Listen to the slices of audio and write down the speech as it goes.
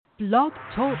Blog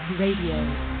Talk Radio.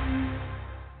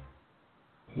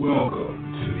 Welcome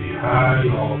to the High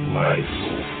of Life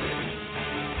movement.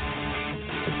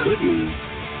 The good news,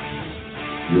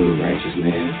 you're a righteous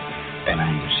man, and I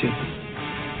am a shepherd.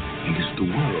 And it's the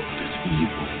world that's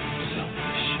evil and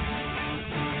selfish.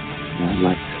 Not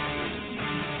like that.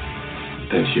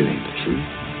 That shit ain't the truth.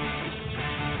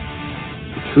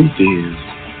 The truth is,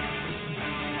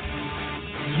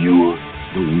 you're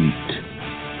the wheat,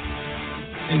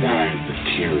 and I am the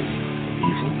tyranny of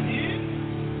evil men.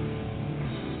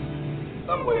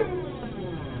 Somewhere,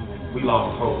 we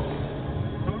lost hope.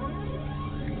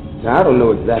 Now, I don't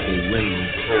know exactly when you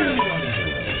told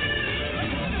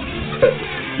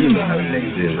you know how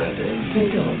niggas is out there,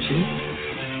 don't you?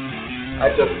 I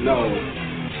just know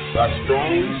by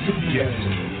strong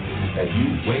suggestion that you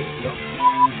wake up.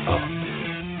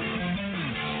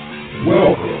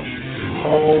 Welcome to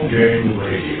HOLGang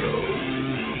Radio.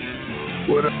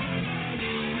 What up?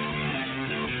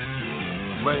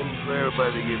 Waiting for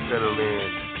everybody to get settled in.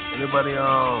 Anybody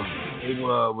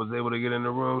was able to get in the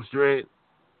room straight?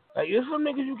 Like, there's some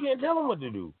niggas you can't tell them what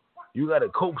to do. You gotta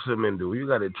coax them into it. You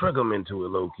gotta trick them into it,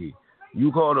 low key.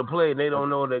 You call the play, and they don't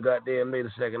know they goddamn made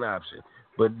a second option,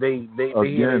 but they hear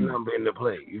their number in the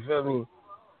play. You feel me?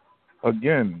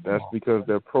 Again, that's because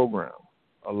they're programmed.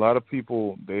 A lot of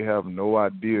people, they have no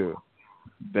idea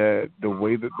that the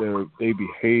way that they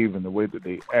behave and the way that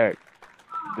they act,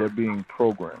 they're being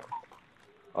programmed.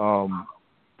 I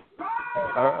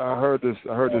heard this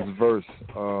verse.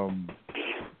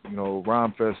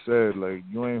 Ron Fest said, like,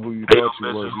 you ain't who you thought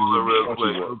you was.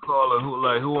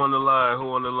 Who on the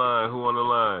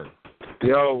line?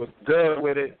 Yo, what's good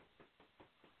with it?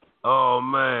 Oh,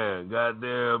 man.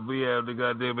 Goddamn, we have the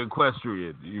goddamn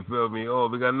Equestrian. You feel me? Oh,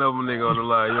 we got another nigga on the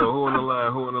line. Yo, who on the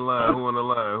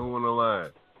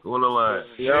line?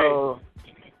 Yo.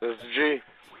 This is G.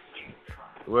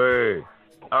 Word.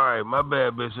 All right, my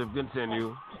bad, Bishop.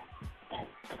 Continue.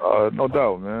 No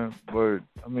doubt, man. But,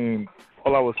 I mean,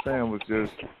 all I was saying was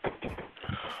just,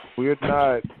 we're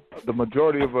not, the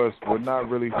majority of us, we're not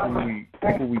really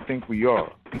who we think we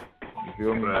are. You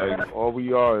feel me? Right. Like, all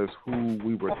we are is who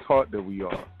we were taught that we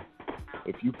are.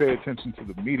 If you pay attention to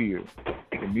the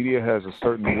media has a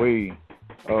certain way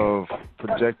of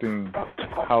projecting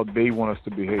how they want us to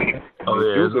behave. Oh,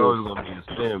 yeah, it's always going to be a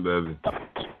spin, baby.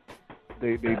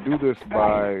 They do this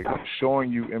by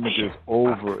showing you images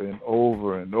over and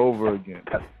over and over again.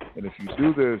 And if you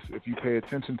do this, if you pay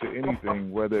attention to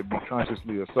anything, whether it be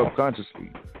consciously or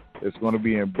subconsciously, it's going to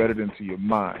be embedded into your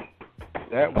mind.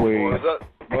 That way,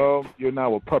 well, you're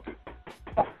now a puppet.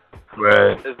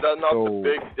 Right. Is that not the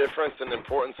big difference and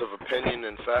importance of opinion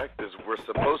and fact? Is we're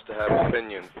supposed to have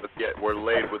opinions, but yet we're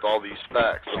laid with all these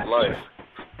facts of life.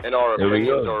 And our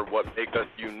opinions are what make us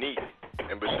unique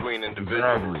in between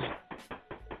individuals. Exactly.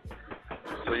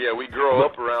 So yeah, we grow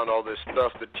up around all this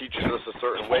stuff that teaches us a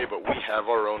certain way, but we have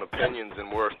our own opinions,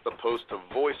 and we're supposed to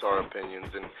voice our opinions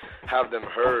and have them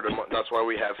heard. And that's why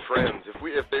we have friends. If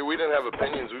we didn't have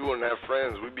opinions, we wouldn't have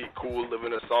friends. We'd be cool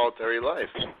living a solitary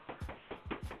life.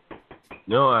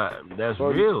 No, that's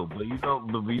real. But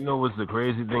you know what's the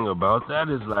crazy thing about that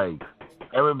is, like,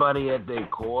 everybody at their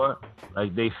core,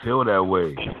 like, they feel that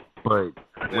way. But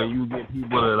when you get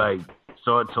people to, like,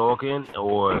 start talking,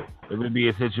 or it would be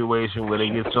a situation where they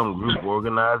get some group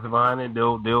organized behind it,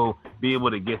 they'll be able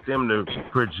to get them to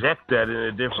project that in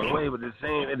a different way, but at the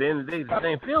end of the day, the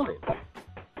same feeling.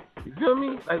 You feel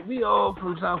me? Like, we all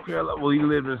from South Carolina. Well, you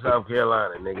lived in South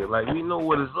Carolina, nigga. Like, we know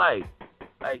what it's like.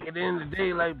 Like, at the end of the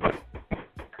day, like,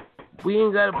 we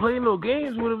ain't got to play no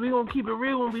games with it. We gonna keep it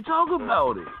real when we talk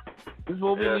about it.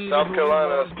 South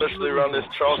Carolina, especially around this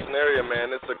Charleston area,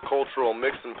 man, it's a cultural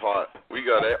mixing pot. We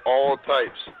got all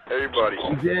types, everybody.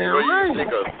 You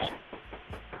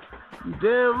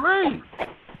damn right.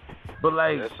 But,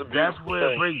 like, that's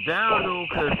where it breaks down, though,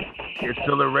 because it's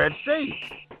still a red state.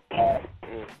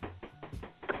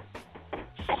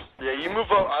 Yeah, you move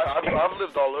up. I've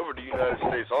lived all over the United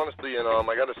States, honestly, and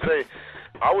I got to say,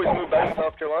 I always moved back to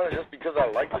South Carolina just because I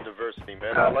like the diversity,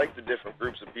 man. I like the different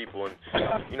groups of people, and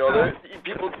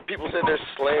people say there's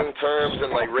slang terms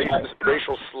and like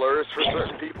racial slurs for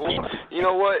certain people. You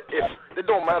know what? If it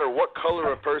don't matter what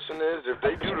color a person is, if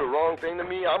they do the wrong thing to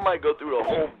me, I might go through a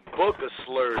whole book of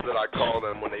slurs that I call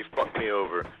them when they fuck me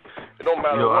over. It don't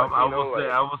matter what. I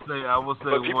will say.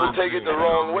 But people take it the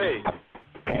wrong way.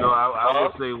 I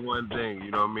will say one thing.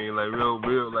 You know what I mean? Like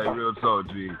real talk,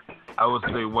 G. I would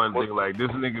say one thing, like, this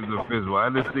nigga's a physical. I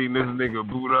just seen this nigga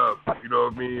boot up, you know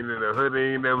what I mean, in a hood he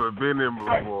ain't never been in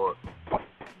before.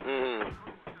 You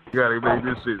gotta make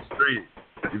this shit straight.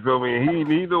 You feel me?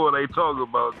 He know what they talk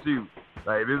about, too.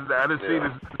 Like this, I just see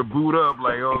this to boot up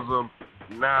like on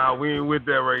some. Nah, we ain't with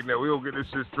that right now. We gonna get this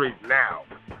shit straight now.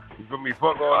 You feel me?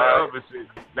 Fuck all that other shit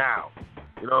now.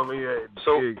 You know what I mean?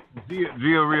 So be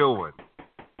a real one.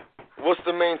 What's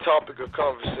the main topic of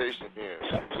conversation here?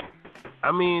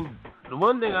 I mean, the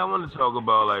one thing I want to talk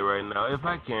about, like right now, if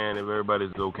I can, if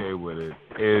everybody's okay with it,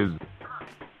 is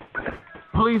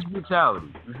police brutality.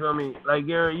 You feel me? Like,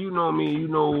 Gerrit, you know me, you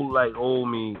know, like, old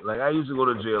me. Like, I used to go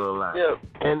to jail a lot. Yeah.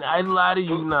 And I lie to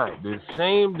you not. The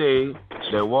same day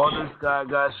that Walter Scott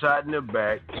got shot in the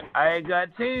back, I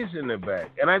got tased in the back.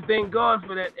 And I thank God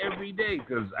for that every day,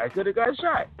 because I could have got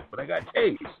shot, but I got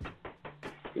tased.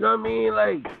 You know what I mean?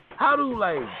 Like, how do,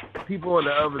 like, people on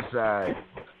the other side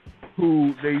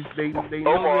who they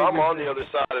Omar, I'm on the other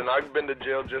side, and I've been to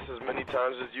jail just as many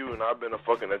times as you, and I've been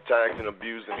fucking attacked and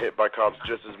abused and hit by cops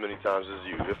just as many times as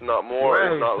you. If not more,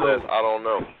 right, if not less, I don't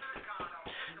know.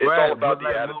 It's all about the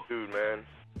attitude, man.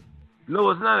 No,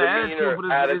 it's not an attitude,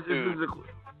 but it's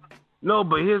no,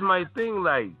 but here's my thing,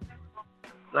 like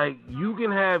you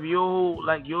can have your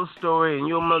story and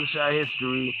your mugshot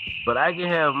history, but I can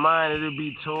have mine and it'll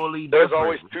be totally different. There's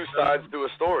always two sides to a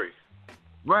story.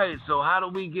 Right, so how do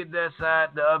we get that side,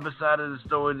 the other side of the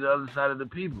story, the other side of the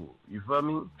people? You feel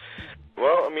me?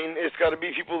 Well, I mean, it's got to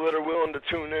be people that are willing to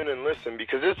tune in and listen,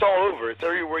 because it's all over. It's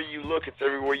everywhere you look. It's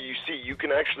everywhere you see. You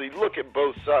can actually look at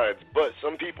both sides, but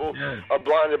some people are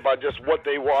blinded by just what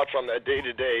they watch on the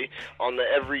day-to-day, on the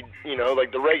every,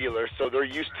 like the regular, so they're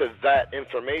used to that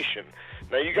information.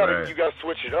 Now, you got to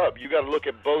switch it up. You got to look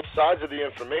at both sides of the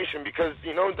information, because,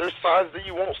 there's sides that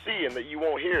you won't see and that you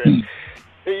won't hear. And,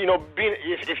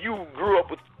 if you grew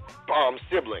up with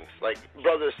siblings, like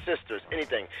brothers, sisters,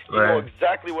 anything, you know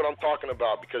exactly what I'm talking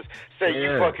about, because say you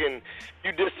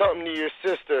did something to your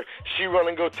sister, she run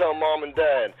and go tell mom and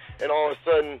dad, and all of a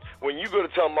sudden, when you go to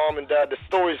tell mom and dad, the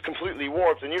story is completely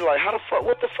warped, and you're like,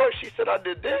 what the fuck, she said I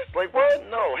did this? Like, what?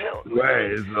 No, hell.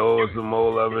 Right, it's some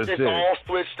old other shit. It's all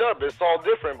switched up, it's all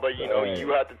different, but, you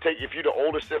have to take, if you're the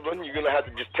older sibling, you're going to have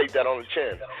to just take that on the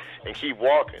chin and keep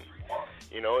walking.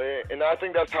 And I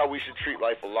think that's how we should treat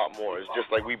life a lot more. It's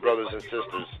just like we brothers and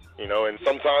sisters, and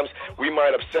sometimes we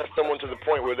might upset someone to the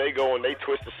point where they go and they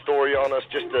twist the story on us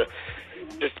just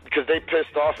because they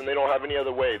pissed off and they don't have any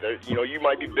other way. You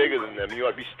might be bigger than them, you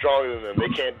might be stronger than them. They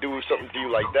can't do something to you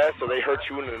like that, so they hurt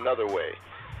you in another way.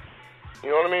 You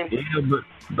know what I mean? Yeah,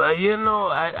 but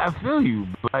I feel you.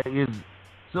 But here's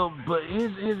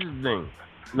the thing.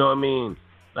 You know what I mean?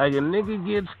 Like, a nigga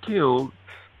gets killed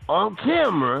on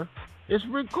camera. It's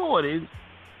recorded,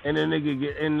 and the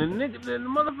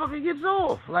motherfucker gets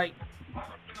off. Like,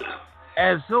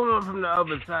 as someone from the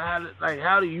other side,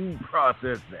 how do you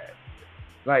process that?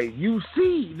 Like, you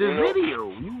see the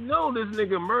video, this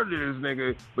nigga murdered this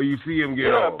nigga, but you see him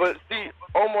get off. Yeah, but see,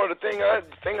 Omar, the thing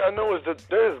I know is that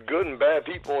there's good and bad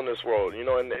people in this world, and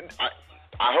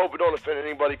I hope it don't offend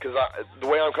anybody, because the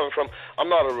way I'm coming from, I'm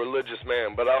not a religious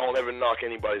man, but I don't ever knock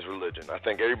anybody's religion. I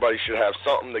think everybody should have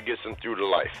something that gets them through to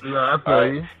life. No, I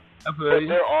feel you. But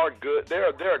there are good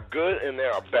and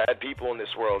there are bad people in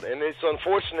this world, and it's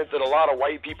unfortunate that a lot of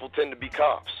white people tend to be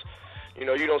cops. You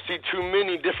don't see too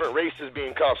many different races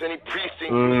being cops. Any precinct you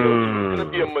go to, there's going to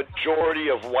be a majority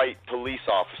of white police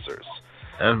officers.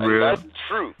 That's real. That's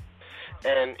true.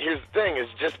 And here's the thing, is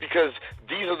just because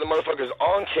these are the motherfuckers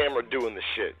on camera doing the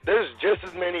shit. There's just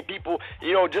as many people,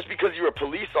 just because you're a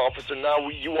police officer, now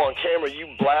you on camera,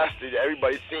 you blasted,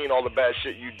 everybody's seeing all the bad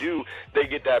shit you do, they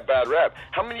get that bad rap.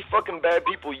 How many fucking bad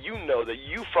people you know that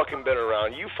you fucking been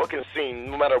around, you fucking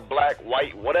seen, no matter black,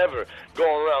 white, whatever,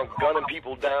 going around gunning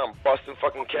people down, busting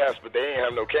fucking cabs, but they ain't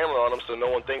have no camera on them, so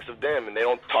no one thinks of them, and they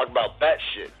don't talk about that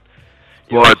shit.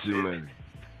 Man.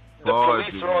 The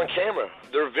police are on camera.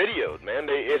 They're videoed, man.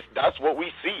 That's what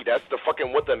we see. That's the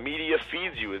fucking what the media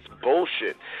feeds you. It's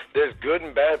bullshit. There's good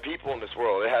and bad people in this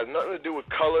world. It has nothing to do with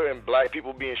color and black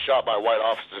people being shot by white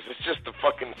officers. It's just the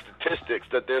fucking statistics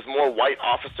that there's more white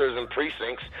officers in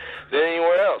precincts than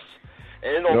anywhere else.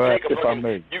 And it don't take a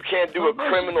fucking. You can't do a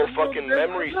criminal fucking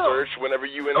memory search whenever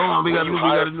you in. Oh, we got a new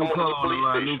caller on the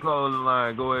line. New caller on the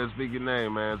line. Go ahead, speak your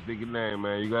name, man. Speak your name,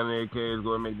 man. You got any AKs?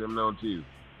 Go ahead and make them known to you.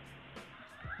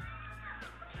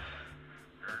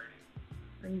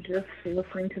 I'm just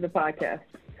listening to the podcast.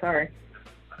 Sorry.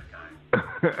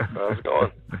 How's it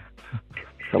going?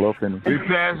 Hello, Penny. We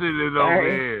passionate over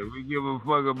here. We give a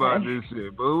fuck about this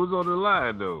shit. But who's on the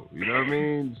line, though? You know what I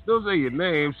mean? Still say your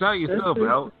name. Shout yourself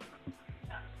out.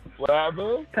 What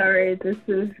happened? Sorry, this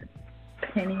is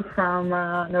Penny from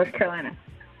North Carolina.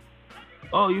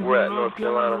 Oh, you from North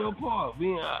Carolina? What part?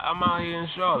 I'm out here in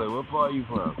Charlotte. What part are you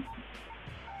from?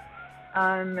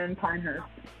 I'm in Pinehurst.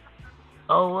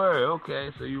 Oh, word. Okay,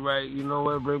 so you right. You know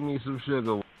what? Bring me some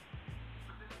sugar.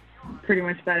 Pretty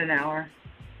much about an hour.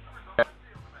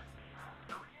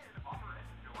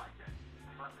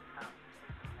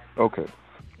 Okay,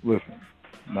 listen.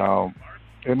 Now,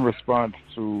 in response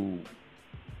to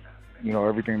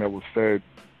everything that was said,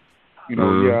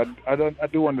 yeah, I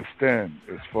do understand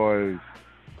as far as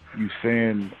you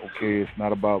saying, okay, it's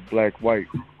not about black white,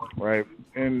 right?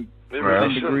 And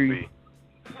to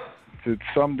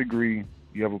some degree,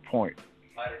 you have a point.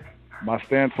 My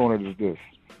stance on it is this: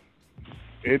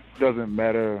 it doesn't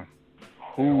matter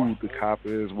who the cop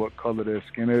is, what color their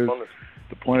skin is.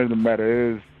 The point of the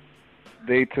matter is,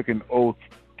 they took an oath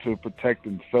to protect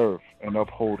and serve and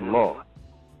uphold the law.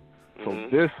 So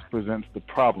this presents the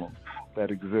problem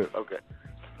that exists. Okay.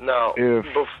 Now,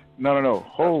 no.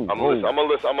 Hold. I'm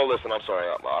gonna listen. I'm sorry.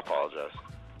 I apologize.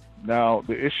 Now,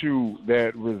 the issue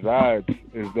that resides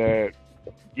is that,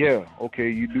 yeah, okay,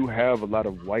 you do have a lot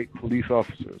of white police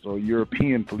officers or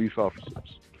European police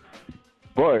officers,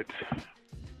 but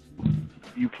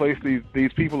you place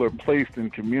these people are placed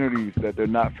in communities that they're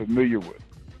not familiar with,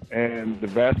 and the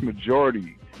vast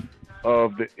majority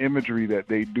of the imagery that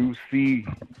they do see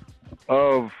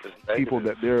of people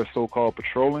that they're so-called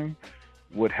patrolling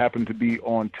would happen to be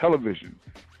on television.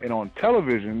 And on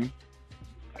television,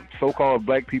 so-called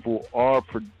black people are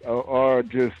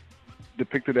just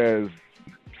depicted as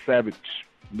savage,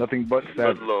 nothing but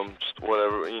savage. Hoodlums,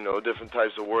 whatever, different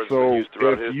types of words so used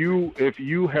throughout history. If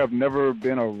you have never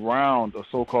been around a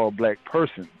so-called black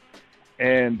person,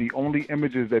 and the only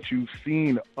images that you've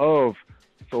seen of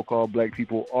so-called black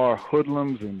people are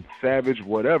hoodlums and savage,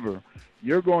 whatever,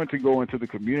 you're going to go into the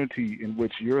community in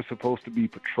which you're supposed to be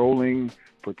patrolling,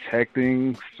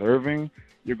 protecting, serving.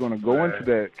 You're going to go into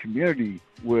that community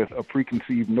with a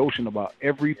preconceived notion about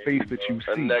every face that you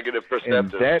see. A negative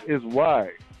perspective.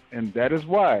 And that is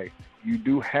why you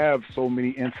do have so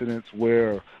many incidents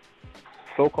where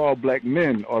so-called black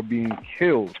men are being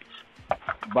killed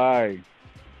by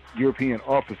European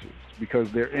officers because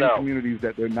they're in communities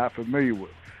that they're not familiar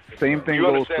with. Same thing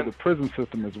goes to the prison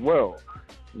system as well.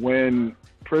 When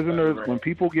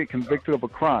people get convicted of a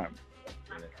crime,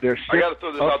 they're shipped I got to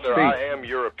throw this out there. I am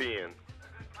European.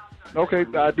 Okay,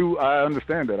 I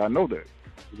understand that. I know that.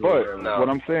 But what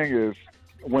I'm saying is,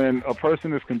 when a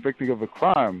person is convicted of a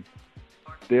crime,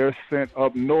 they're sent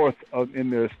up north in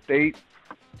their state,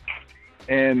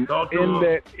 and in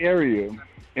that area,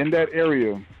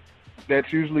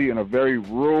 that's usually in a very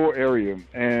rural area,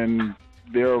 and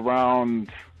they're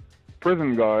around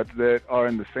prison guards that are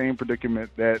in the same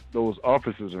predicament that those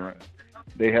officers are in.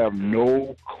 They have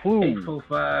no clue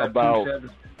about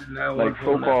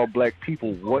so-called black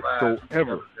people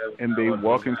whatsoever, and they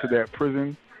walk into that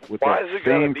prison with that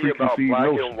same preconceived notion. Why does it got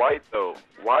to be about black and white, though?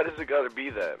 Why does it got to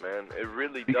be that, man? It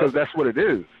really does. Because that's what it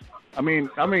is. I mean,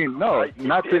 no,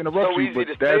 not to interrupt you, but it's so easy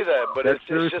to say that, but it's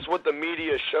just what the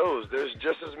media shows. There's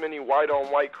just as many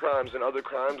white-on-white crimes and other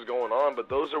crimes going on, but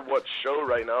those are what's shown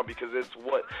right now because it's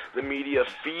what the media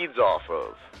feeds off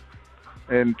of.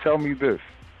 And tell me this,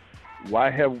 why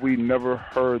have we never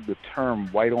heard the term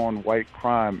white-on-white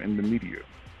crime in the media?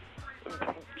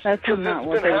 That's not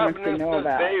what they want to know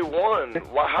about. Day one.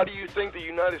 How do you think the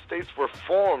United States were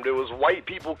formed? It was white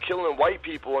people killing white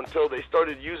people until they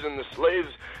started using the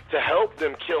slaves to help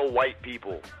them kill white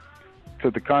people. To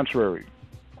the contrary,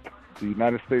 the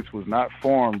United States was not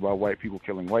formed by white people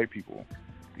killing white people.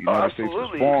 The United States was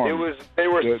formed. They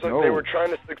were trying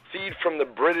to succeed from the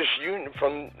British Union,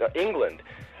 from England.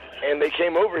 And they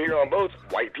came over here on boats,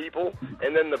 white people,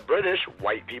 and then the British,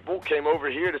 white people, came over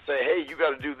here to say, hey, you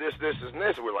got to do this, this, and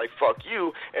this. We're like, fuck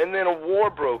you. And then a war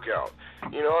broke out.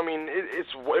 It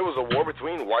was a war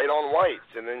between white on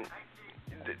whites. And then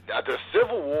the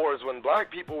Civil War is when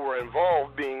black people were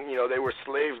involved, they were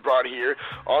slaves brought here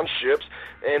on ships.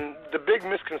 And the big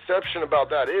misconception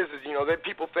about that is that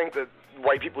people think that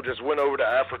white people just went over to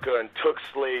Africa and took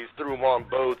slaves, threw them on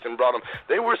boats, and brought them.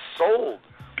 They were sold.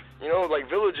 Like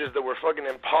villages that were fucking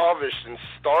impoverished and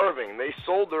starving. They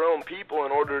sold their own people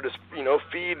in order to,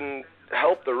 feed and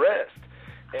help the rest.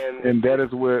 And that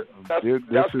is where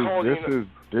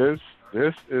this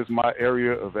is my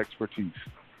area of expertise.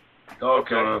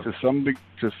 Okay. To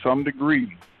some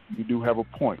degree, you do have a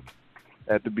point.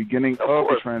 At the beginning of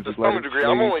the transatlantic, to some degree,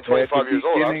 I'm only 25 years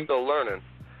old. I'm still learning.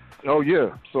 Oh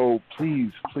yeah. So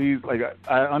please,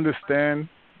 I understand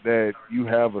that you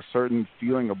have a certain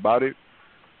feeling about it.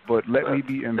 But let me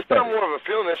be emphatic. It's not more of a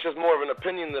feeling, it's just more of an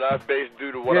opinion that I've based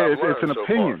due to what I've learned it's an so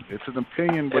opinion. far. It's an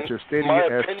opinion, but you're stating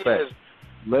it as fact.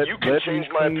 You can change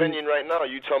my opinion right now.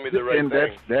 You tell me the right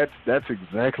thing. And that's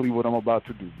exactly what I'm about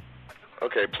to do.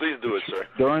 Okay, please do it, sir.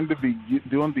 During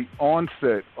the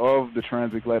onset of the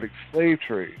transatlantic slave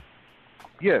trade,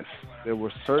 yes, there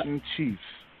were certain chiefs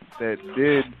that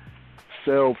did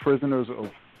sell prisoners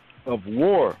of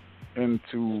war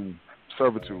into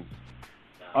servitude,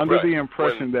 under the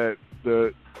impression that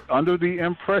the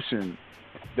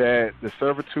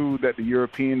servitude that the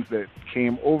Europeans that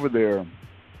came over there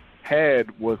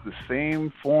had was the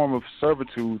same form of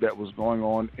servitude that was going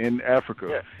on in Africa.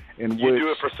 Yeah. In you do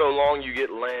it for so long, you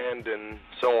get land and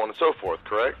so on and so forth,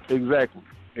 correct?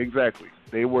 Exactly.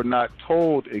 They were not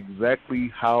told exactly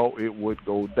how it would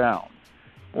go down.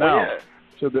 Now,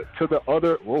 to the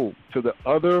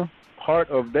other part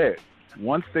of that,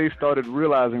 once they started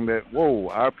realizing that,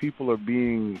 our people are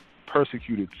being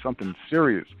persecuted, something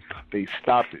serious, they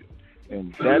stopped it.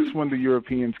 And that's when the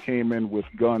Europeans came in with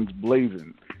guns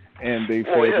blazing. And they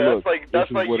said, look, this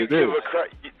is what it is.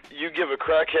 You give a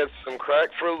crackhead some crack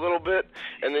for a little bit,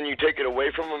 and then you take it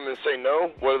away from them and say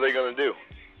no, what are they going to do?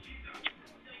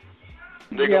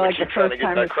 They're going to keep trying to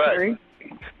get that crack.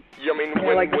 I mean,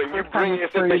 when you bring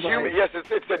it's a human, yes, it's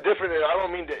a different. I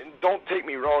don't mean to. Don't take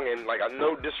me wrong in like a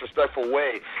no disrespectful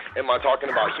way. Am I talking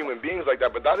about human beings like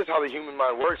that? But that is how the human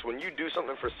mind works. When you do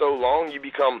something for so long, you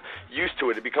become used to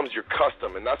it. It becomes your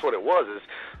custom, and that's what it was. Is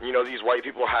these white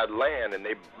people had land and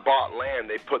they bought land.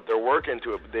 They put their work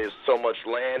into it. There's so much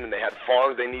land, and they had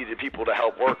farms. They needed people to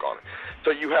help work on it. So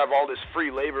you have all this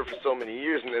free labor for so many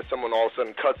years, and then someone all of a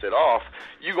sudden cuts it off.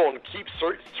 You're going to keep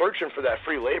searching for that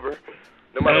free labor.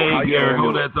 No matter how you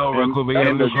hold that thought real quick. We got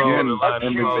a new call on the line.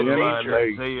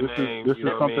 Say your name. This is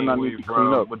something I need to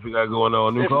clean up. What you got going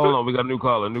on? Hold on. We got a new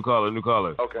caller. Okay.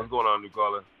 What's going on, new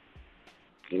caller?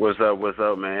 What's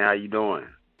up, man? How you doing?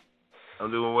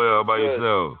 I'm doing well. How about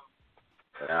yourself?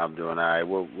 I'm doing all right.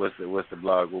 What's the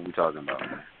blog? What we talking about,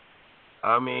 man?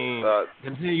 I mean,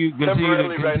 continue the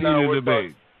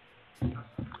debate.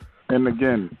 And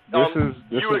again, this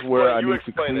is where I need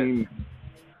to clean.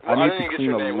 I need to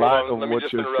clean a lot of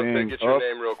what you're saying. Get your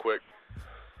name real quick.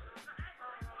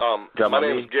 My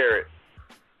name is Gerrit.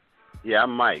 Yeah,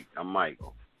 I'm Mike. Mike.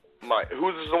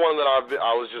 Who's the one that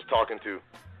I was just talking to?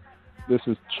 This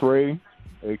is Trey,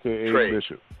 a.k.a.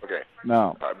 Bishop. Okay.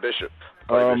 Now, Bishop.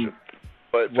 Bishop.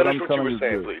 But finish what you were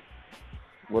saying, please.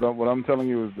 What I'm telling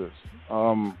you is this.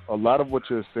 A lot of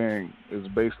what you're saying is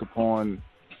based upon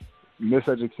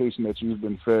miseducation that you've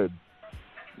been fed.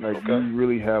 Like, you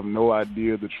really have no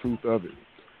idea the truth of it.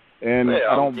 And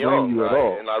I don't blame you at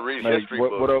all. And I read history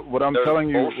books. What I'm telling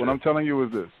you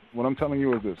is this.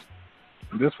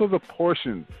 This was a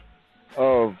portion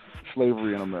of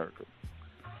slavery in America.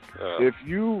 If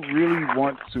you really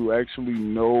want to actually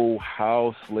know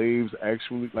how slaves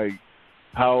actually,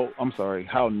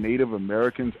 how Native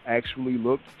Americans actually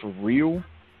looked for real,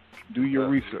 do your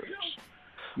research.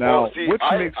 Now, which makes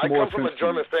more sense? I come from a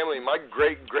German family. My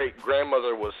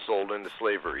great-great-grandmother was sold into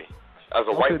slavery as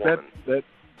a white woman.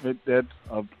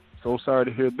 I'm so sorry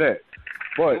to hear that.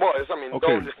 But it's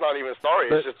not even sorry.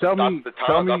 It's just that's the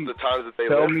times that they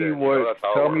lived in.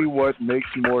 Tell me what makes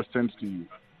more sense to you.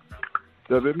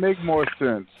 Does it make more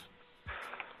sense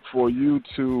for you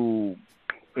to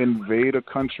invade a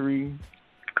country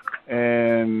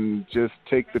and just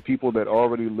take the people that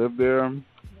already live there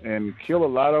and kill a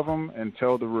lot of them and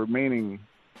tell the remaining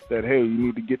that, hey, you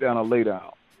need to get down or lay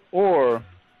down? Or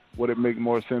would it make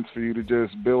more sense for you to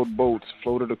just build boats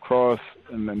floated across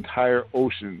an entire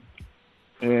ocean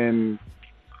and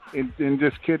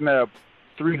just kidnap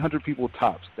 300 people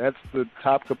tops? That's the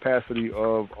top capacity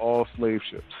of all slave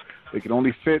ships. They can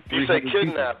only fit 300 people. You say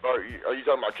kidnap. Are you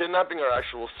talking about kidnapping or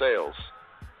actual sales?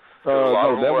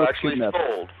 No, that was actually kidnapping.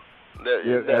 Sold. There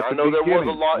was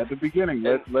a lot. At the beginning,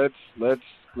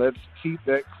 let's keep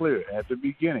that clear. At the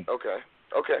beginning. Okay.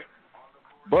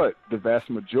 But the vast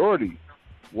majority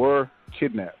were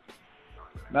kidnapped.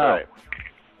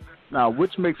 Now,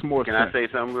 which makes more sense? Can I say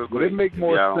something real quick? Would it make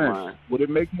more sense? Would it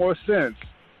make more sense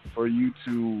for you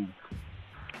to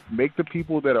make the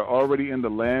people that are already in the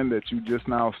land that you just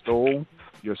now stole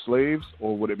your slaves,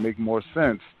 or would it make more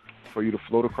sense for you to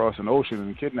float across an ocean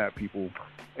and kidnap people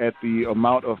at the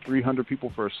amount of 300 people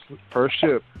per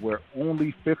ship, where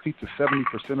only 50 to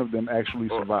 70% of them actually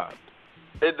survived?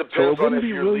 It depends on if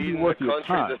you're leading a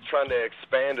country that's trying to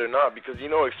expand or not, because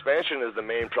expansion is the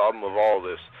main problem of all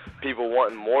this. People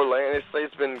wanting more land.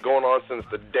 It's been going on since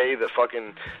the day that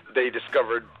they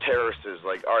discovered terraces.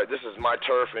 Like, all right, this is my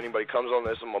turf. Anybody comes on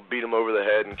this, I'm gonna beat them over the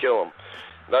head and kill them.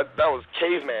 That was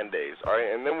caveman days, all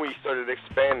right. And then we started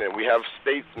expanding. We have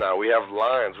states now. We have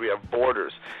lines. We have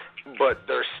borders. But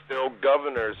there's still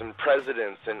governors and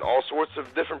presidents and all sorts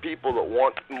of different people that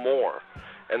want more.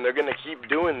 and they're going to keep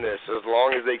doing this as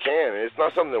long as they can. And it's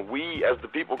not something that we, as the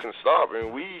people, can stop. I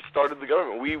mean, we started the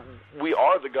government. We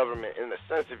are the government in a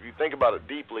sense, if you think about it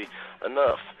deeply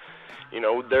enough. You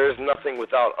know, there is nothing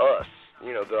without us,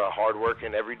 you know, the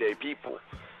hardworking, everyday people.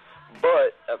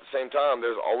 But at the same time,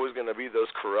 there's always going to be those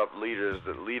corrupt leaders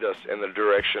that lead us in the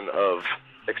direction of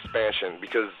expansion,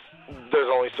 because there's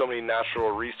only so many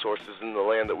natural resources in the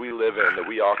land that we live in, that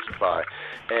we occupy.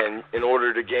 And in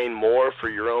order to gain more for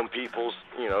your own people's,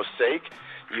 you know, sake,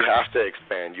 you have to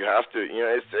expand. You have to, you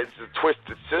know, it's a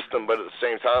twisted system, but at the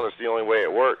same time, it's the only way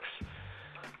it works.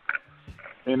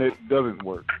 And it doesn't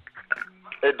work.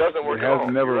 It doesn't work at all.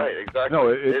 Never, right, exactly. No,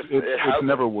 it's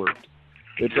never worked.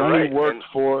 It's only worked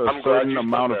for a certain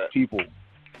amount of people.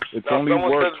 It's only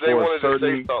worked for a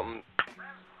certain.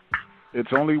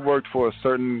 It's only worked for a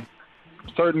certain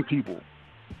people.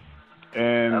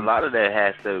 And a lot of that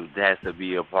has to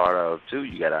be a part of too.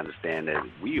 You got to understand that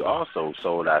we also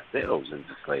sold ourselves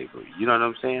into slavery. You know what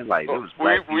I'm saying? Like it was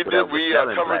black people we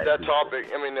covered that topic.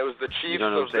 I mean, it was the chiefs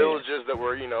of villages that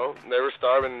were, you know, they were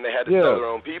starving and they had to sell their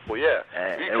own people. Yeah,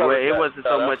 it wasn't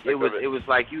so much. It was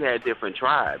like you had different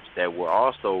tribes that were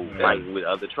also fighting with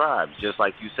other tribes, just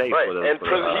like you say,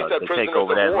 to take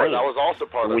over that land. That was also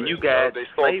part of it. When you got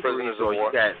slavery or you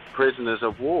got prisoners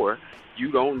of war, you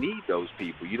don't need those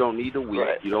people. You don't need the weak.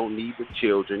 Right. You don't need the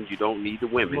children. You don't need the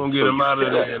women. You're going to get them out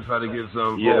of there and try to get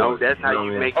some. You know, that's how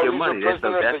you make your money. That's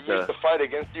that used to fight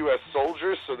against you as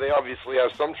soldiers, so they obviously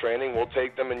have some training. We'll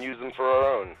take them and use them for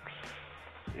our own.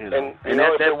 You know, and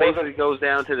that basically goes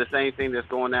down to the same thing that's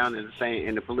going down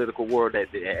in the political world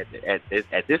at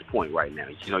this point right now.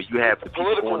 You know, you have the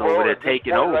people going over there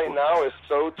taking over. Right now is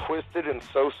so twisted and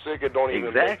so sick it don't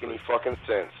even make any fucking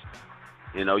sense.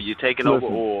 You know, you're taking over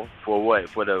oil for what?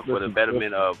 For the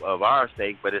betterment of our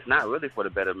sake, but it's not really for the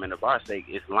betterment of our sake.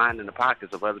 It's lining the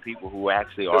pockets of other people who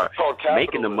actually are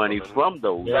making the money from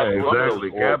those. Yeah,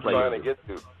 exactly. Oil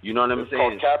places. You know what I'm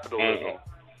saying? It's called capitalism.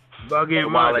 About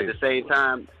getting while money. At the same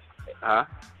time,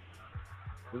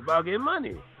 it's about getting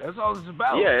money. That's all it's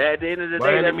about. Yeah, at the end of the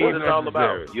day, that's what it's all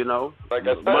about. You know, like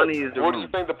I said, money is the what do you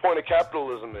think the point of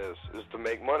capitalism is? Is to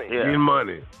make money. Yeah. Get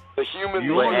money. The human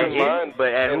mind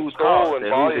and soul and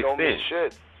body don't mean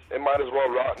shit. It might as well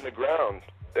rot in the ground,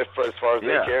 as far as they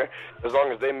care, as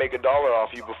long as they make $1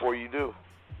 off you before you do.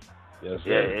 Yes,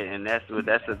 yeah, and that's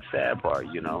the sad part,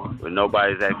 you know. When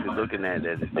nobody's actually looking at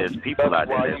it, there's people out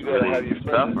there that's really have your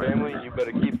friends and family, you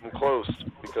better keep them close,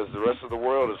 because the rest of the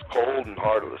world is cold and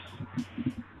heartless.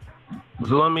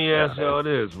 So let me ask y'all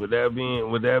this: with that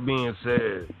being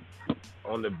said,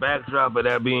 on the backdrop of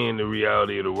that being the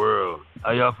reality of the world,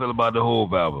 how y'all feel about the whole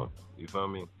album? You feel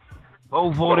me?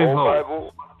 Whole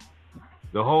 44.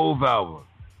 The whole album.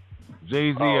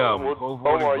 Jay-Z album.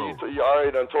 Omar, you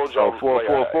already done told y'all.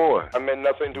 444. I meant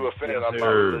nothing to offend. I'm not a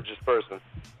religious person.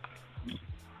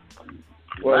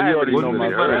 Well, you already know my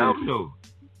stance.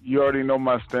 You already know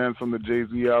my stance on the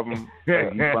Jay-Z album. He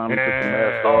finally took the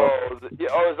mask off. Is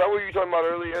that what you were talking about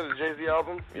earlier? The Jay-Z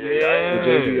album? Yeah. The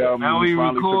Jay-Z album. Now he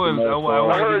records.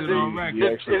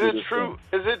 Is it true?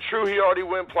 Is it true he already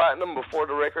went platinum before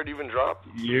the record even dropped?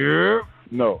 Yeah.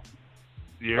 No.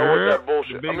 Yeah. Or was that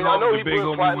bullshit? I mean, I know he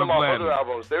went platinum off other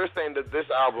albums. They were saying that this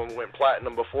album went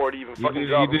platinum before it even fucking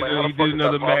dropped. He did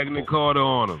another Magna Carta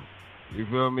on him. You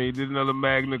feel me? He did another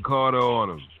Magna Carta on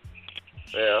him.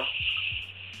 Yeah.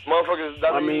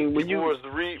 Motherfuckers, when you was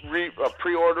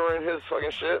pre-ordering his fucking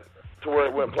shit to where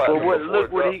it went platinum. But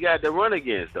look what he got to run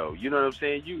against, though. You know what I'm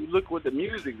saying? You look with the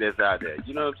music that's out there.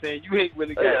 You know what I'm saying? You ain't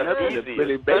really got nothing to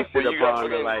really base it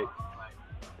upon. Like,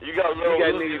 you got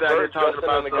niggas out there talking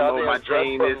about my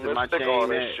chain this and my chain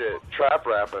that. Shit. Trap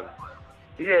rapping.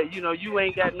 Yeah, you know, you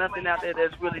ain't got nothing out there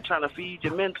that's really trying to feed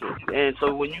your mental. And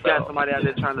so when you got somebody out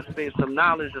there trying to spit some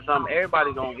knowledge or something,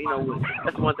 everybody gonna, you know,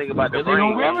 that's one thing about the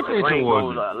brain. The brain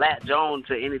goes latch on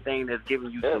to anything that's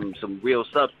giving you some real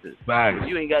substance. If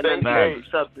you ain't got nothing to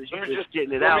substance, you're just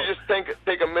getting it out. Let me just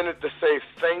take a minute to say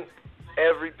thank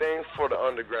everything for the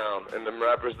underground and the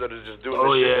rappers that are just doing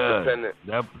this shit independent,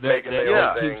 making their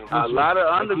own thing. A lot of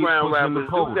underground rappers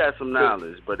do got some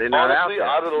knowledge, but they're not out there.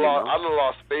 I'd have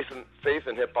lost faith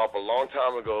in hip hop a long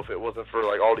time ago if it wasn't for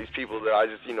like all these people that I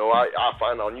just, you know, I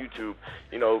find on YouTube.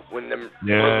 You know, when them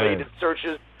related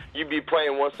searches, you be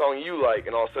playing one song you like,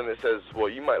 and all of a sudden it says, well,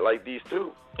 you might like these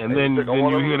too. And then you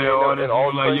hear that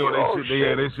artist like,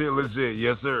 yo, they shit legit.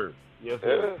 Yes, sir. Yes,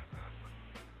 sir.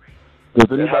 Does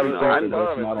anybody think that's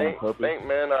not on purpose?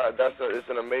 Man, it's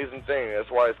an amazing thing. That's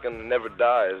why it's gonna never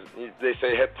die. They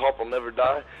say hip hop will never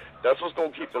die. That's what's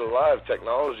gonna keep it alive.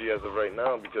 Technology as of right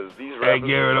now, because these rappers. Hey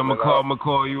Gerrit, I'm gonna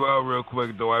call you out real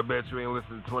quick though. I bet you ain't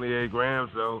listening to 28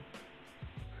 grams though.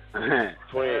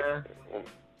 28.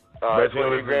 Bet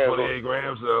 28 grams. 28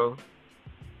 grams, though.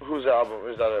 Whose album?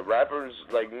 Is that a rapper's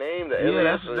name? The Yeah,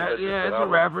 alias? It's a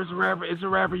rapper. It's a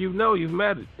rapper. You've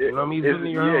met it. You know what I mean? He's in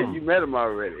your home. You met him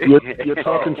already. You're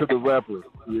talking to the rapper.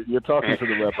 You're talking to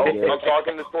the rapper. I'm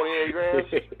talking to 28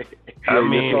 grams. I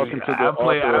mean, talking to the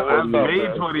I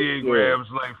made 28 grams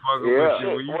like fucking with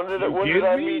you. When did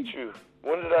I meet you?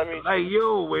 When did I meet you? Like,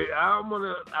 yo, wait, I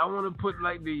wanna put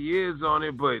like the years on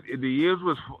it, but the years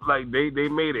was like they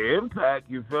made an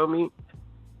impact. You feel me?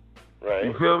 Right.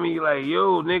 You feel me? Like,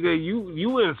 yo, nigga,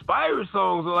 you inspire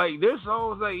songs. Like, there's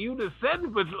songs like you the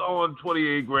setting for on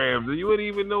 28 grams, and you wouldn't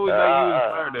even know it's like you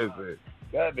inspired that shit.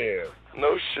 Goddamn.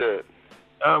 No shit.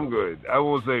 I'm good. I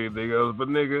won't say anything else, but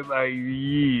nigga, like,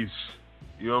 yeesh.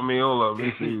 You know what I mean? Hold up,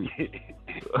 let me see.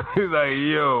 Like,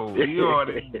 yo, you on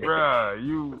it,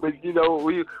 bruh. But you know,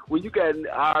 when you got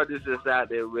artists that's out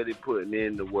there really putting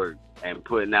in the work and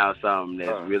putting out something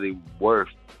that's really worth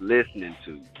listening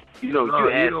to. You know, you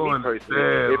ask me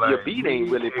personally, if your beat ain't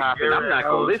really popping, I'm not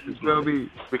going to listen to it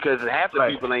because half the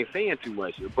people ain't saying too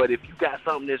much. But if you got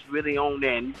something that's really on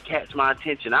there and you catch my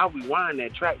attention, I'll rewind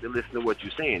that track to listen to what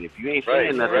you're saying. If you ain't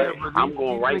saying nothing, I'm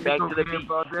going right back to the beat.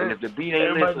 And if the beat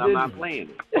ain't listening, I'm not playing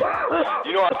it.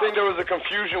 You know, I think there was a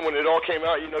confusion when it all came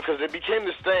out, you know, because it became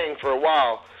this thing for a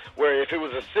while where if it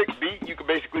was a sick beat, you could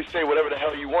basically say whatever the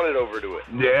hell you wanted over to it.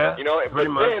 Yeah. You know, but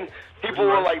then people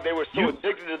were like, they were so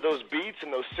addicted to those beats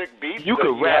and those sick beats. You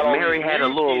could rap Mary Had a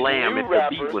Little Lamb if the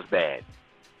beat was bad.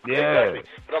 Yeah. Exactly.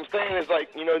 But I'm saying is like,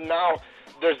 you know, now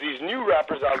there's these new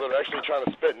rappers out there that are actually trying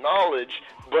to spit knowledge,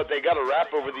 but they got to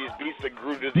rap over these beats that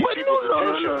grew to these people's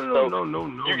attention. So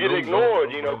you get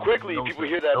ignored, you know, quickly. People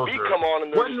hear that beat come on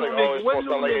and they're just like, oh, it's supposed to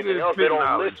sound like anything else. They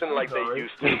don't listen like they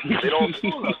used to. They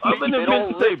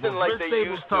don't listen like they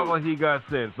used to. Talk like he got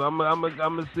sense. So I'm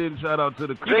gonna send shout out to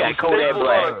the Kodak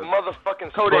Black.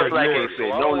 Motherfucking Kodak Black ain't said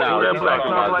no now. They're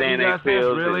talking about Xanax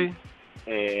pills. Really?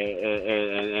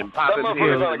 And popping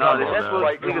pills and all that. That's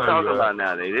what niggas talking about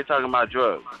nowadays. They're talking about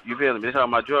drugs. You feel me? They're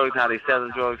talking about drugs, how they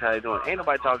selling drugs, how they doing. Ain't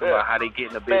nobody talking about how they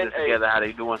getting the business together, how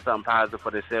they doing something positive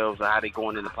for themselves, or how they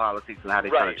going into politics and how they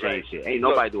trying to change shit. Ain't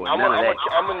nobody doing none of that.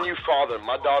 I'm a new father.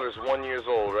 My daughter's 1 year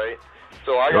old, right?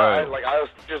 So I was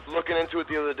just looking into it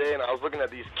the other day, and I was looking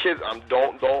at these kids.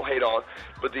 Don't hate on,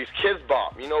 but these Kids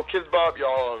Bop. You know Kids Bop?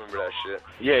 Y'all remember that shit?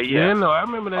 Yeah. No, I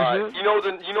remember that shit. You know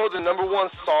the number one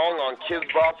song on Kids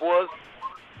Bop was?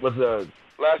 What's that?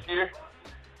 Last year.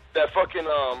 That fucking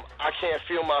I Can't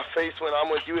Feel My Face When I'm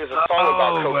With You is a song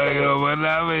about cocaine. Oh, when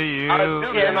I'm with you. And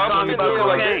I'm sitting here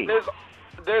like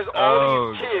there's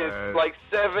all these kids, like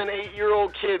 7,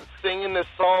 8-year-old kids singing this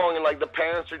song, and like the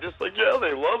parents are just like, yeah,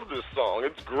 they love this song.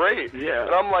 It's great. Yeah.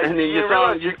 And I'm like, and then you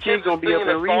realize your kid's gonna be up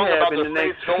in rehab in the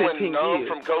next 15 numb years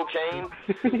from cocaine.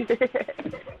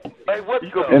 Like what? You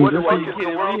gonna wonder why you get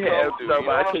in rehab?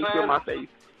 I can't feel my face.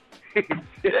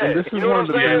 And this is one of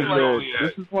the things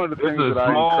this is one of the things that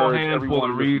I encourage everyone.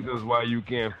 Of reasons why you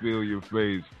can't feel your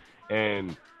face,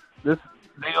 and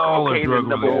they all are drug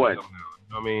number one.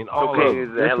 I mean, okay,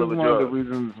 this is one of the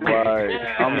reasons why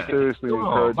I'm seriously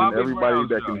encouraging everybody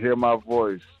that can hear my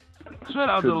voice shout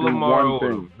out to do Lamar one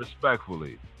thing.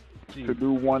 Respectfully. To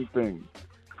do one thing.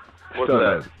 What's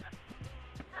that?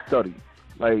 Study.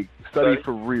 Like, study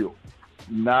for real.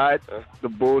 Not the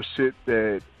bullshit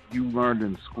that you learned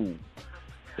in school.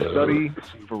 Study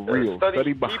for real.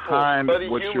 Study behind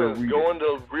what you're reading. Go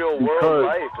into real world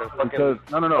life and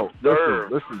fucking no.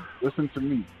 Listen to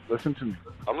me.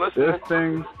 I'm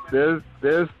listening.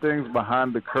 There's things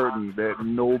behind the curtain that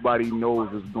nobody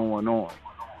knows is going on.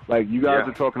 Like, you guys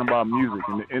are talking about music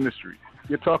in the industry.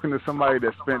 You're talking to somebody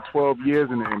that spent 12 years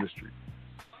in the industry.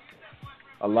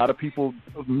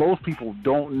 Most people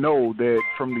don't know that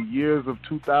from the years of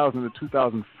 2000 to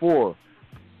 2004,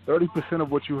 30%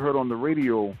 of what you heard on the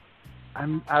radio,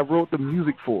 I wrote the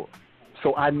music for.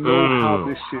 So I know how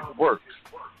this shit works.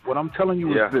 What I'm telling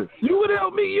you is this. You would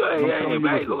help me. I ain't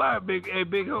gonna lie, big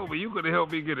homie. You could have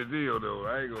helped me get a deal, though.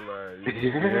 I ain't gonna lie.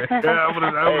 I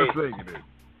would have taken it.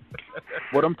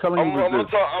 What I'm telling you is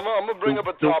this. I'm gonna bring up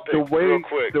a topic real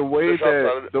quick. The way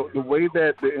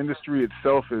that the industry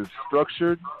itself is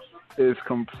structured is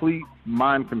complete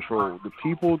mind control. The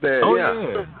people that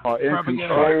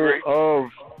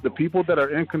are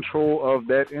in control of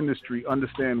that industry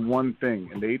understand one thing,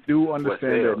 and they do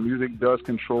understand that music does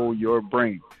control your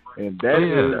brain. And that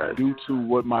is due to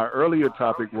what my earlier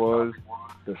topic was,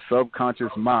 the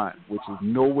subconscious mind, which is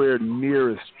nowhere near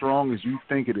as strong as you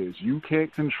think it is. You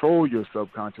can't control your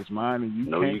subconscious mind, and you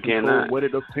can't control what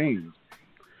it obtains.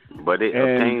 But it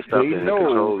obtains stuff. They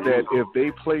know that if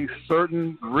they play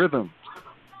certain rhythms,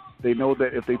 they know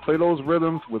that if they play those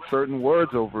rhythms with certain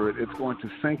words over it, it's going to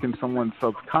sink in someone's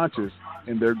subconscious,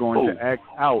 and they're going to act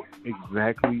out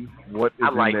exactly what is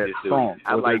in that song.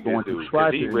 I like this dude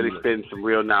because he's really spitting some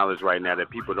real knowledge right now that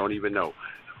people don't even know.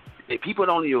 People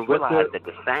don't even realize that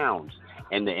the sounds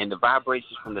and the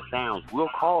vibrations from the sounds will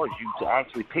cause you to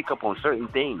actually pick up on certain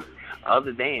things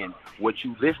other than what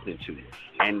you listen to.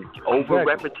 And over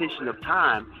repetition of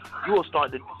time, you will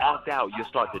start to act out. You'll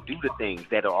start to do the things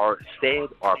that are said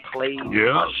or played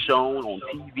or shown on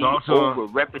TV. Over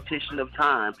repetition of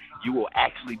time, you will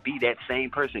actually be that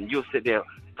same person. You'll sit there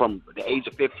from the age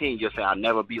of 15, you'll say, I'll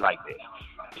never be like this.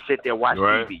 You sit there, watch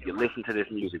TV, you listen to this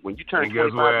music. When you turn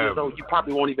 25 years old, you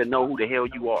probably won't even know who the hell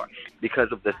you are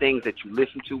because of the things that you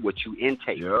listen to, what you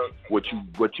intake, what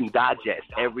you digest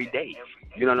every day.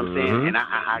 You know what I'm saying? And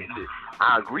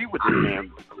I agree with this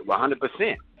man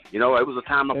 100%. You know, it was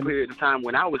a period of time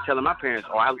when I was telling my parents,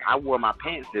 I wore my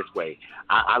pants this way.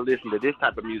 I listened to this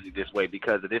type of music this way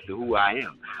because of this is who I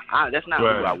am. That's not who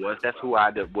I was. That's who I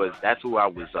was. That's who I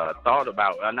was thought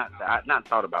about. Not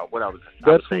thought about. What I was.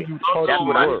 That's who you thought. That's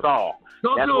what I saw.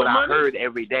 That's what I heard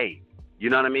every day. You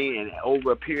know what I mean? And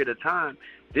over a period of time,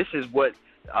 this is what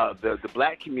the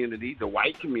black community, the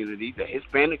white community, the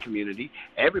Hispanic community,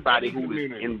 everybody who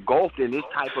is engulfed in this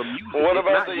type of music. Well, what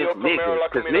about it's not just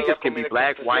niggas, because niggas can be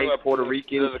black, white, Puerto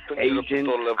Rican, Asian.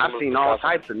 I've seen all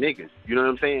types of niggas. You know what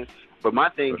I'm saying? But my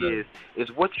thing is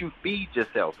what you feed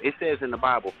yourself. It says in the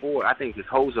Bible, I think it's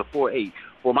Hosea 4:8,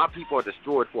 for my people are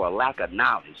destroyed for a lack of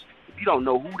knowledge. If you don't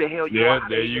know who the hell you are. Yeah,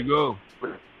 there you go.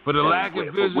 For the lack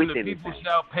of vision, the people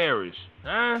shall perish.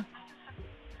 Huh?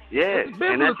 Yeah,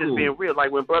 and that's just being real.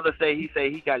 Like when brother you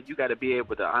got to be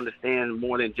able to understand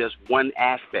more than just one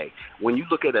aspect. When you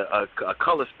look at a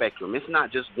color spectrum, it's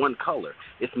not just one color;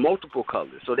 it's multiple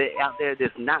colors. So they're out there.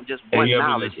 There's not just one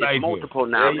knowledge; it's multiple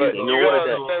knowledge. In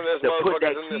order to put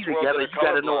that key together, you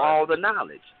got to know all the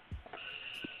knowledge.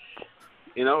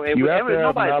 You know, and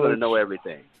nobody's going to know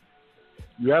everything.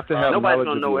 You have to have nobody's knowledge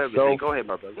gonna know of everything. yourself. Go ahead,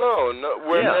 my brother.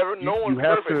 No one's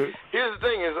perfect. Here's the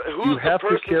thing: you have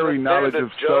to carry knowledge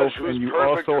of self, and you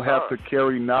also have to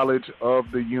carry knowledge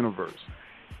of the universe.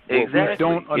 Exactly.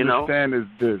 What we don't understand is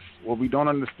this. What we don't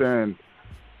understand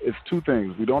is two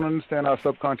things. We don't understand our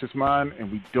subconscious mind,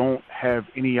 and we don't have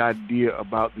any idea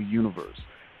about the universe.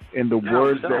 And the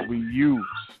words that we use.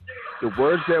 The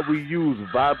words that we use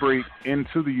vibrate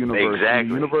into the universe. Exactly. And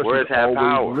the universe words is have always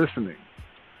power. listening.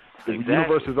 The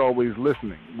universe is always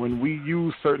listening. When we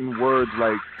use certain words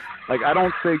like I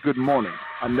don't say good morning.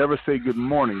 I never say good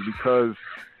morning because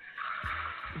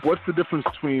what's the difference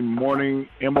between morning,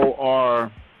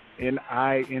 MORNING,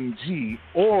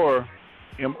 or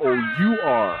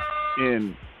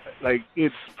MOURN? Like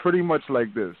it's pretty much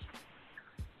like this.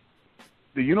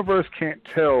 The universe can't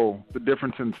tell the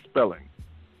difference in spelling.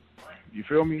 You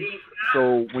feel me?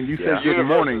 So when you say good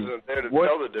morning,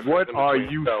 what are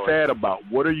you sad about?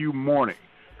 What are you mourning?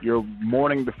 You're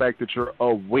mourning the fact that you're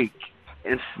awake.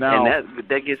 And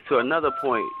that gets to another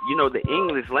point. You know, the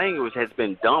English language has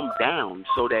been dumbed down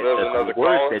so that the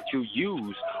words that you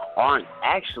use aren't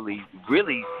actually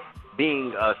really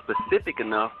being specific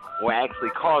enough or actually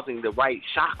causing the right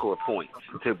chakra point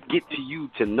to get to you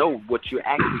to know what you're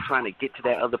actually trying to get to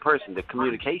that other person, the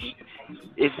communication.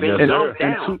 It's been dumbed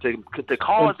down to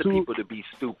cause the people to be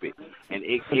stupid and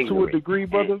ignorant. To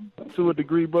a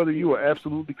degree, brother, you are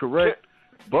absolutely correct.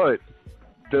 But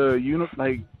the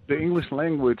English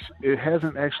language, it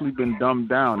hasn't actually been dumbed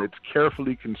down. It's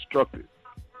carefully constructed.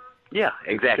 Yeah,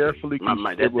 exactly. It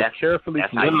was carefully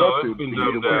constructed. It's been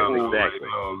dumbed down. Exactly.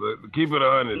 Keep it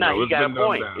 100. No, he got a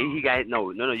point. You got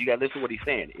to listen to what he's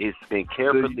saying. It's been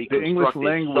carefully the English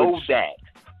language, so that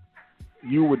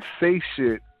you would say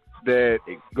shit that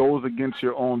goes against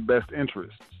your own best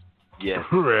interests. Yes,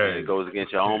 right. It goes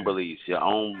against your own beliefs, your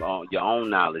own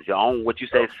knowledge, your own what you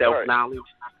say self-knowledge.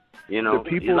 You know, the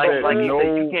people like know,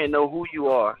 you can't know who you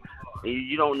are.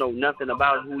 You don't know nothing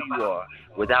about who you are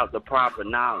without the proper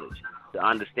knowledge to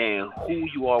understand who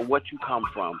you are, what you come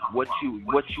from, what you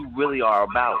really are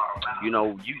about. You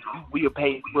know, we're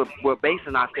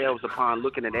basing ourselves upon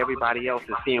looking at everybody else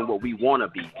and seeing what we want to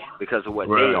be because of what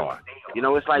they are. You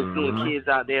know, it's like seeing kids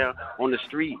out there on the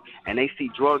street and they see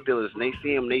drug dealers and they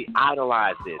see them, they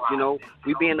idolize this. You know,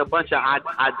 we being a bunch of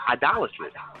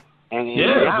idolatrous. And in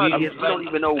reality, we don't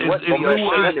even know what in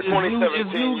 2017,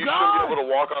 new you shouldn't be able to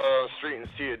walk on the street and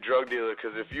see a drug dealer,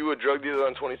 because if you a drug dealer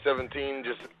in 2017,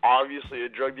 just obviously a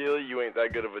drug dealer, you ain't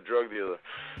that good of a drug dealer.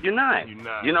 You're not.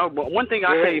 You know, but one thing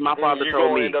I'll tell you, my father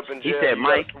told me, he said,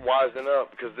 Mike, wisen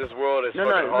up, because this world is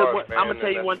fucking harsh, man. I'm going to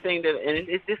tell you one thing, that, and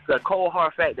it's just a cold,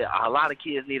 hard fact that a lot of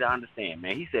kids need to understand,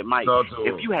 man. He said, Mike,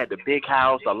 if you had the big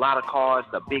house, a lot of cars,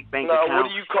 the big bank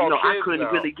account, I couldn't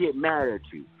really get mad at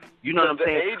you. You know what I'm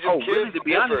saying? Really, to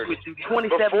be honest with you,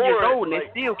 27 years old and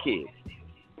they're still kids.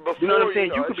 You know what I'm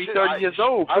saying? You could be 30 years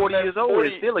old, 40 years old,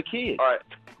 and still a kid. All right.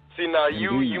 See, now,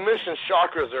 you mentioned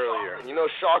chakras earlier. You know,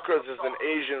 chakras is an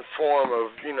Asian form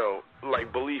of,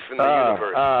 like belief in the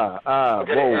universe.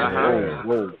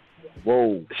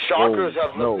 Whoa. Chakras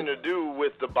have nothing to do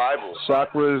with the Bible.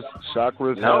 Chakras have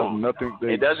nothing.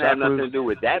 It doesn't have nothing to do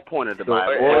with that point of the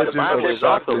Bible. The Bible is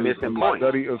also missing point.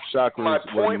 Study of chakras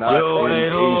was not. Hold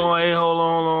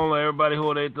on. Everybody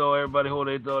hold their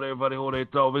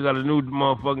thought. We got a new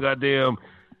motherfucking goddamn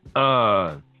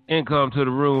income to the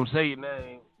room. Say your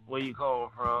name, where you calling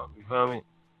from. You feel me?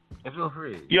 And feel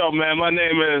free. Yo, man, my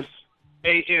name is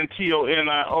Antonio,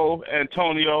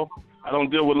 Antonio. I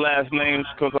don't deal with last names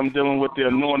because I'm dealing with the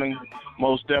anointing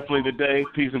most definitely today.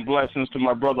 Peace and blessings to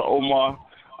my brother Omar.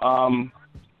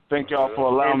 Thank y'all for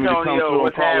allowing me to come through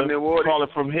and call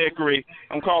it from Hickory.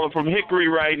 I'm calling from Hickory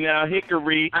right now.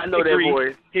 Hickory. I know that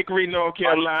boy. Hickory, North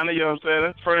Carolina, you know what I'm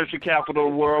saying? Furniture capital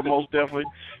of the world, most definitely.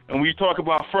 And when you talk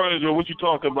about furniture, what you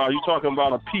talking about? You're talking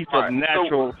about a piece of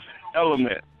natural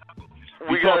element.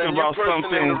 We got a new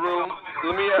person in the room.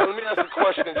 Let me ask a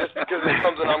question, just because it's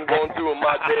something I'm going through in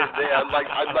my day-to-day.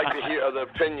 I'd like to hear other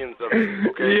opinions of it,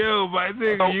 okay? Yo, my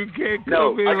nigga, you can't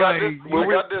come in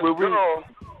girl.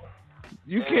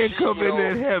 You can't come in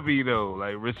that heavy, though,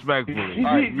 like, respectfully.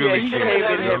 Right. Really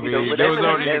can't. There was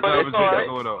already a conversation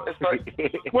going on.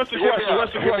 What's the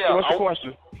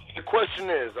question? The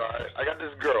question is, all right, I got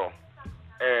this girl.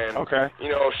 And, okay.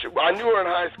 I knew her in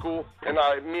high school, and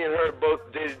me and her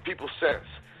both dated people since.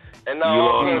 And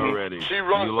now she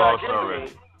runs back into me.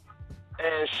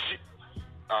 And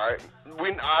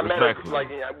I met her, like,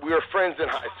 we were friends in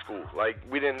high school. Like,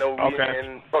 we didn't know we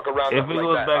didn't fuck around. If it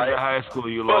goes back to high school,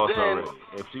 you lost already.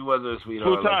 If she wasn't a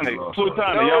sweetheart, Plutonic.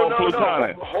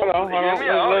 Plutonic. Hold on. Let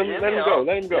him go.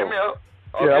 Hear me out.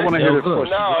 Okay. Yeah, I want to hear this question.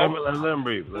 Let him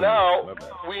breathe.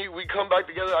 We come back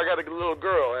together. I got a little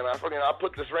girl, and I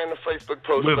put this random Facebook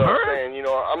post with up her? saying,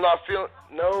 I'm not feeling.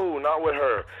 No, not with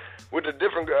her. With a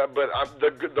different girl, but my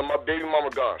baby mama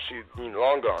gone. She's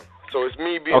long gone. So it's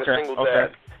me being a single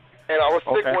dad. And I was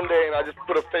sick one day, and I just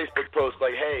put a Facebook post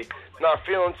like, "Hey, not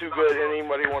feeling too good.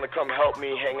 Anybody want to come help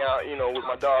me hang out, with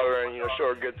my daughter and show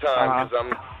her a good time because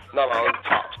I'm not on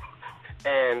tops."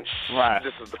 And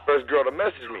this is the first girl to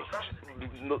message me.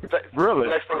 Really?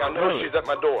 Next thing I know, she's at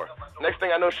my door.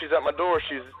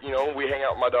 She's, we hang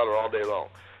out with my daughter all day long.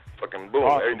 Fucking boom,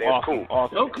 everything's cool.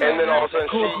 Okay. And then all of a sudden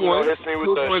she hits me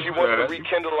with she wants to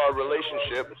rekindle our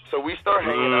relationship. So we start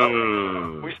hanging out.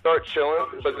 We start chilling,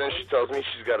 but then she tells me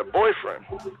she's got a boyfriend.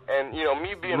 And,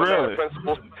 me being a man of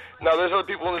principle. Now, there's other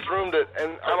people in this room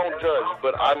and I don't judge,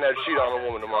 but I never cheat on a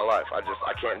woman in my life. I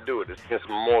can't do it. It's against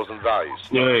my morals and values.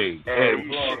 And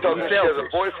she tells me she has a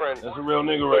boyfriend. That's a real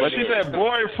nigga right there. But she said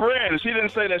boyfriend. She didn't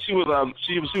say that she was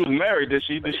married, did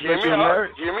she? Did she say she was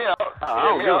married? Hear me out. I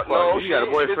don't give a fuck. You got a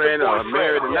boyfriend or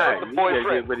married or not. You gotta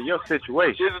get rid of your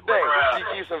situation. Here's the thing. She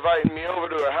keeps inviting me over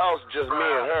to her house, just me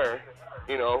and her.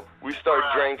 We start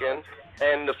drinking.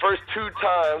 And the first 2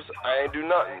 times, I ain't do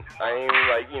nothing. I ain't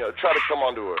try to come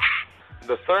onto her.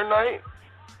 The third night,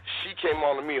 she came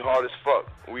on to me hard as fuck.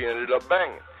 We ended up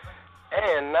banging.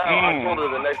 And now I told her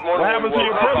the next morning. What happened to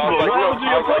your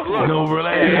principal? No,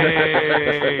 relax.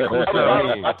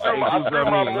 I threw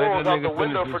my morals out the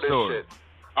window for this shit.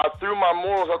 I threw my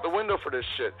morals out the window for this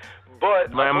shit.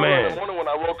 But in the morning when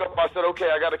I woke up, I said,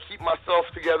 okay, I got to keep myself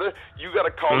together. You got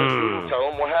to call this dude and tell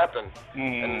him what happened.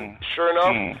 And sure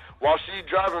enough, while she's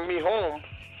driving me home,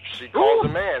 she calls the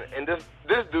man. And this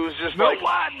dude's just no, like,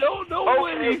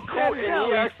 okay, cool. And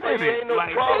he actually ain't no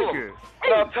problem.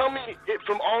 Now tell me,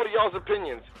 from all of y'all's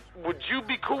opinions, would you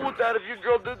be cool with that if your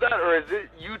girl did that, or is it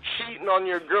you cheating on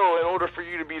your girl in order for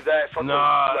you to be that fucking? No,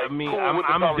 I mean, cool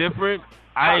I'm different.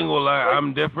 I ain't gonna lie,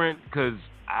 I'm different because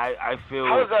I feel.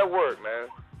 How does that work, man?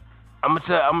 I'm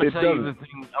gonna tell you the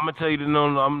thing. I'm gonna tell you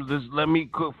let me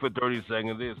cook for 30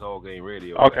 seconds. This whole game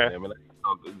radio. Okay. Man. Let me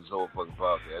talk this whole fucking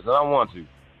podcast. And I want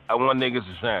niggas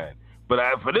to shine. But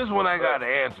for this one, I got an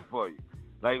answer for you.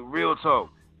 Like real talk.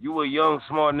 You a young,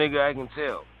 smart nigga. I can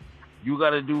tell. You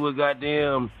gotta do a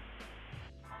goddamn.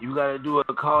 You gotta do a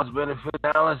cost benefit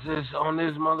analysis on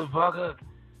this motherfucker.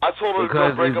 I told her to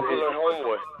go break up with her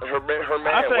homeboy, her man.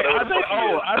 I think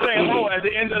at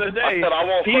the end of the day,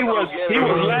 he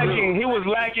was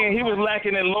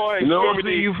lacking in loyal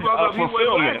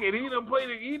fulfillment.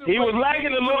 He was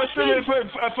lacking in loyal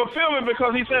fulfillment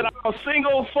because he said, I'm a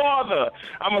single father.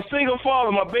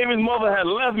 My baby's mother had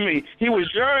left me. He was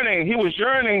yearning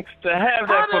to have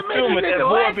that fulfillment, that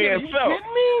void being felt.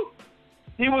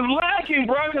 He was lacking,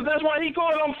 bro, because that's why he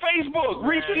called on Facebook,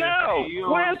 reaching out.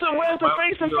 Where's the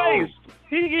face-to-face?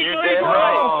 He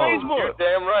called on Facebook. You're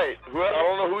damn right. I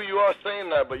don't know who you are saying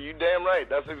that, but you damn right.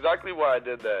 That's exactly why I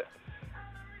did that.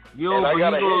 Yo, but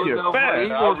he's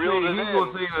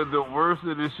gonna say that the worst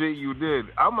of the shit you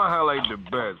did. I'm gonna highlight the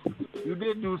best. You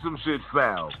did do some shit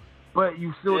foul, but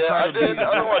you still tried to do it. I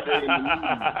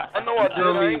know I did.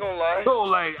 I ain't gonna lie. So,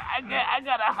 like, I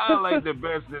gotta highlight the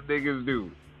best that niggas do.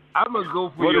 I'm going to go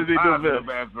for your positive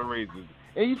aspirations.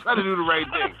 And you try to do the right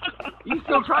thing. You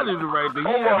still try to do the right thing.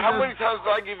 How many times did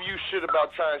I give you shit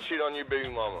about trying to cheat on your baby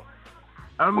mama?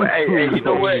 Hey, you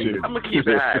know what? I'm going to keep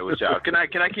it high with y'all. Can I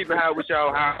keep it high with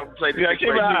y'all? How I play the keep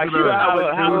it high.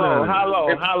 How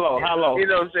low. You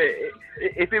know what I'm saying?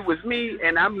 If it was me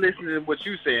and I'm listening to what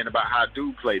you're saying about how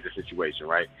dude played the situation,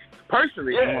 right?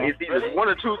 Personally, it's either one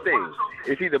or two things.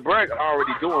 It's either Brett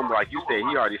already doing, like you said,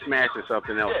 he already smashing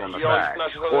something else on the side.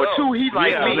 Or two, he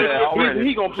like me.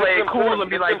 He going to play it cool and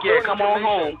be like, yeah, come on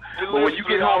home. But when you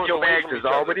get home, your bags is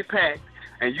already packed.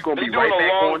 And you're going to be right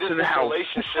back going to the house.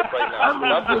 Relationship right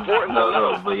now. That's important to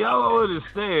know. But y'all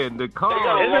understand, the car...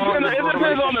 It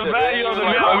depends on the value of the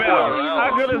meow-meow.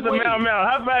 How good is the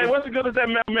meow-meow? What's the good of that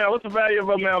meow-meow? What's the value of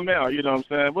a meow-meow? You know what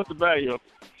I'm saying? What's the value of it?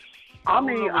 I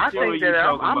mean, I think that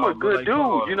I'm a good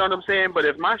dude, you know what I'm saying? But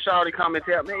if my shawty come and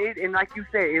tell me, and like you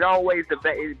said, it always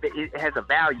it has a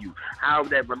value, how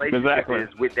that relationship is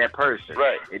with that person.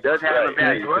 Right. It does have a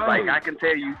value. Like, I can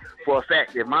tell you for a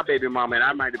fact that my baby mama, and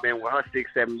I might have been with her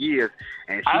 6-7 years,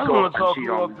 and she goes and cheat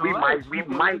on me. We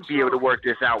might be able to work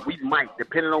this out. We might,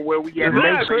 depending on where we at. We're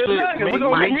going to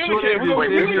communicate.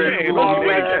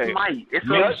 It's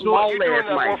a small ass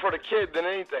might. More for the kid than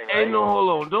anything. Right? Ain't no hold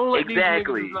on. Don't let these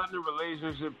niggas in the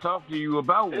relationship talk to you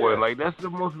about one. Like, that's the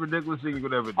most ridiculous thing you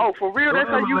could ever do. Oh, for real? That's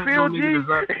how you feel, G?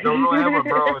 Don't have a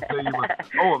bro and tell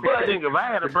you, if I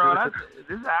had a bro,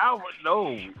 this is how I would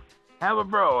know. Have a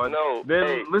bro. No.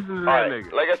 Then listen to that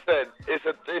nigga. Like I said,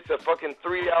 it's a fucking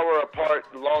 3-hour apart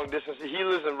long distance. He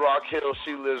lives in Rock Hill.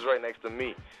 She lives right next to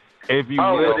me. If you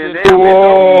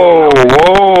whoa.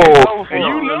 And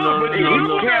you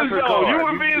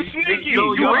were being sneaky. You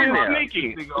were being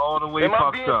sneaky. All the way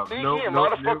fucked up. No, we're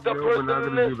not gonna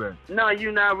do that. No,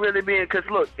 you're not really being. Cause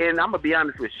look, and I'm gonna be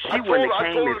honest with you. She wouldn't have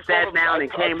came and sat down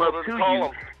and came up to you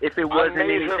if it wasn't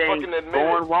anything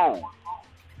going wrong.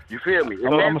 You feel me? Do you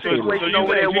feel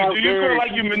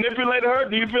like you manipulated her?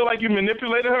 Do you feel like you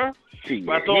manipulated her? He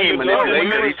told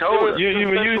her. You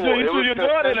threw your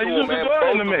daughter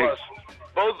in the mix.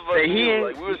 Both of us knew,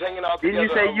 like, we was hanging out together.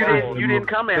 Didn't you say you didn't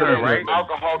come at her, right?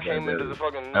 Alcohol came into the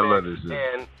fucking mix,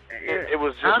 and it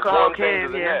was just alcohol one thing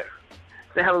to the next.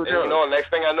 The hell was and, you know, next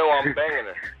thing I know, I'm banging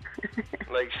her.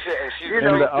 Like shit, and she's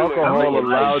the alcohol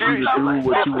allowed you to do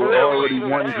what you were already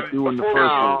wanting to do in the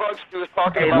first place.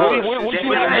 What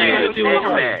you have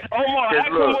Omar, ask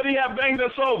him what he have banged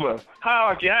us over.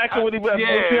 How can ask him what he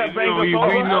have banged us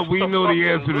over? We know the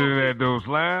answer to that, though,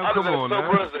 Slime. Come on, now.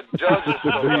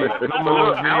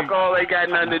 Alcohol ain't got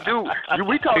nothing to do.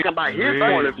 We talking about his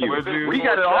point of view. We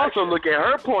got to also look at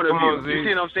her point of view. You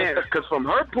see what I'm saying? Because from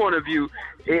her point of view,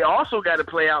 it also got to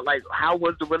play out like how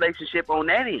was the relationship on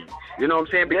that end? You know what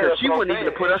I'm saying? Because she wouldn't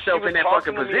even put herself in that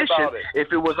fucking position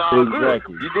if it was all good.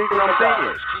 You dig what I'm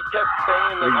saying? She kept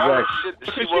saying all the shit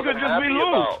that she wasn't happy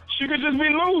about. She could just be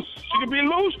loose. She could be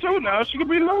loose too now. She could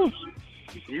be loose.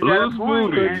 Loose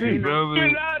booty, brother.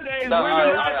 I'm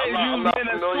not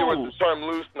familiar with the term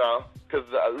loose now. Because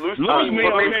loose means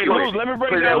let me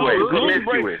break that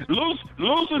loose.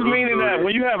 Loose is meaning that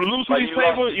when you have loose leaf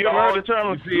paper, you ever heard the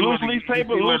term loose leaf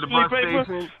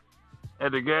paper?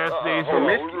 At the gas station,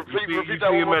 you see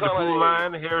him at the food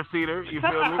line, hair cedar, you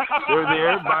feel me? They're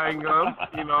there buying gum,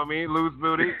 you know what I mean? Loose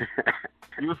booty.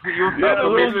 You'll see loose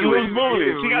booty.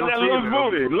 She got that loose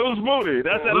booty.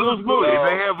 That's that loose booty.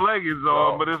 They have leggings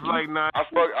on, but it's like not. I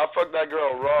fucked that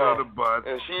girl raw.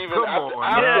 And she even.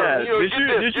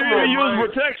 Did you use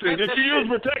protection? Did you use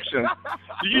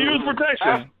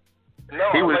protection? No,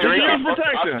 he was drinking. I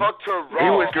fucked her raw. He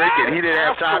was drinking. He didn't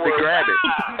have time to grab it.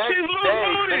 She's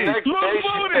loose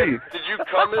booty. Did you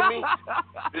come at me?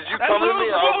 I was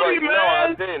like, no,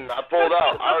 I didn't. I pulled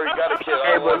out. I already got a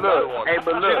kid. But look. She's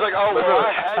like, oh, well,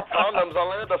 I had condoms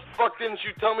on. Why the fuck didn't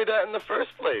you tell me that in the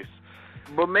first place?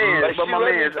 But man,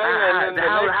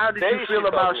 how did you feel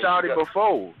about Shawty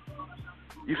before?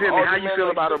 You feel me? How you feel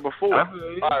about her before?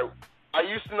 Alright, I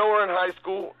used to know her in high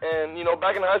school, and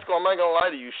back in high school, I'm not gonna lie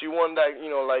to you, she won that.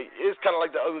 It's kind of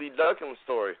like the ugly duckling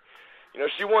story.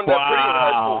 She won that pretty in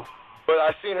high school. But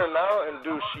I seen her now, and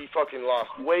dude, she fucking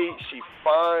lost weight. She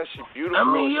fine. She beautiful. I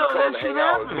mean, she come to hang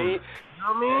out with me.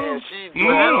 And she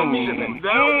doing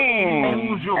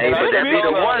Hey, but that be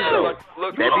the one though.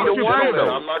 Look, that be the one though.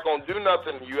 I'm not gonna do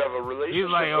nothing. You have a relationship. He's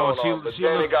like, she looks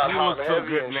so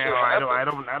good now. I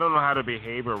don't know how to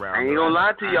behave around. I ain't gonna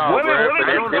lie to y'all, bro.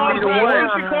 But that be the one. When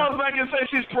she calls back and says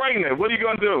she's pregnant, what are you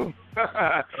gonna do?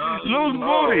 Lose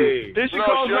booty. Then she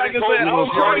calls back and says, I'm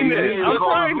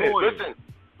pregnant.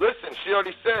 Listen. She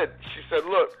already said. She said,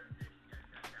 look.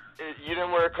 You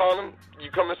didn't wear a condom?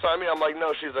 You come inside me? I'm like,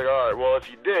 no. She's like, all right, well, if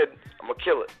you did, I'm going to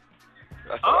kill it. I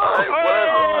said, all right,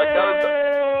 whatever. I got it done.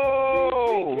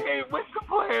 Hey, what's the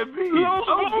plan B? Lose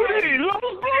booty.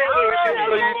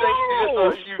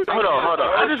 Hold on.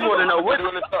 I just want to know, what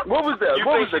was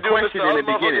the question in the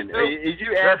beginning? Is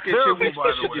you asking,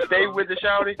 should you stay with the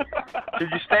shawty?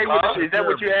 Should you stay with the shawty? Is that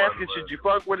what you're asking? Should you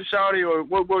fuck with the shawty? Or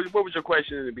what was your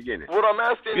question in the beginning? What I'm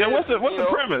asking is, what's the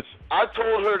premise? I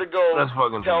told her to go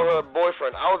tell her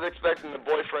boyfriend. I was expecting the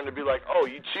boyfriend to be like, oh,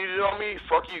 you cheated on me?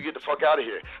 Fuck you, get the fuck out of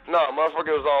here. No,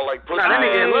 motherfucker was all like, nah, that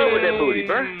nigga in love with that booty,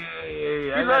 bro.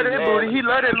 He love that booty. He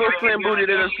love that little slim booty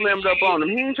that done slimmed up on him.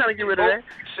 He ain't trying to get rid of that.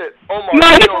 Shit. Oh my God. No,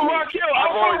 he's from Rock Hill.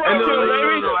 I'm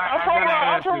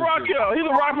from Rock Hill. He's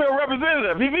a Rock Hill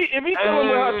representative. If he's chilling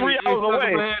with her 3 hours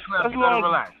away, that's long.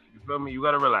 Relax. You feel me? You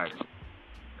gotta relax.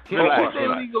 Relax. You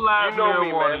know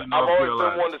me, man. I've always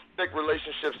been one to stick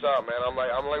relationships out, man. I'm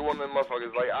like one of them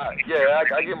motherfuckers. Like, I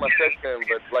get my sex in,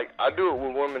 but like I do it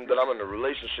with women that I'm in a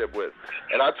relationship with.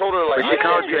 And I told her like, she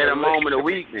called you at a moment of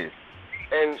weakness.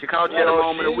 And she called you at a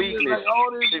moment of weakness.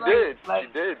 She did.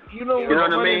 You know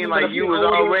what I mean? Like you was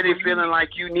already feeling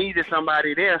like you needed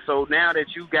somebody there. So now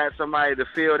that you got somebody to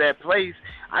fill that place,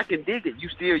 I can dig it.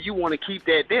 You want to keep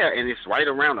that there, and it's right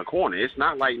around the corner. It's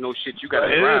not like no shit you got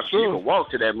to drive. You can walk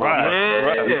to that moment.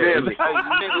 Right. She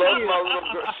loves my little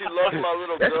girl. She loves my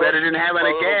little girl. That's better than having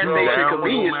a gas station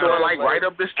convenience store like right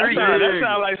up the street. That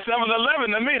sounds like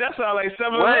 7-Eleven to me. That sounds like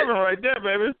 7-Eleven right there,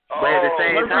 baby. But at the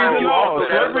same time, you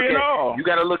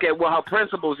got to look at what her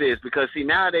principles is, because see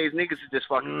nowadays niggas is just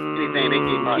fucking anything. They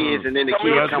get kids and then the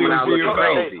kids coming out looking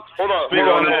crazy. Hold on. You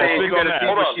got to see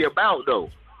what she about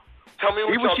though. Tell me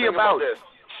what she about this.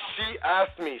 She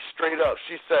asked me straight up.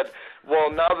 She said,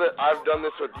 well, now that I've done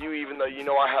this with you, even though you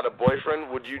know I had a boyfriend,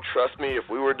 would you trust me if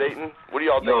we were dating? What do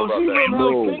y'all think about that?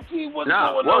 No.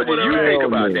 What do you think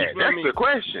about that? That's the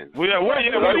question. What do you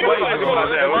think about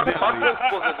that?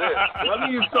 Why do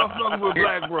you stop fucking with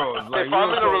black bros? If I'm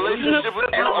in a relationship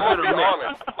with you, I'm going to be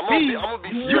honest. I'm going to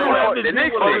be straight. The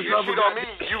next thing you cheat on me,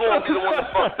 you're going to be the one that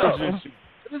fucked up.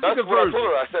 That's what I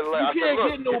told her. I said, look,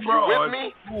 if you're with me,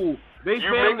 you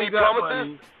make me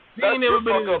promises. She ain't never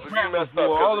been in a trap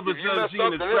before. All of a sudden, she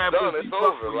in the trap. It's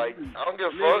over. Like, I don't give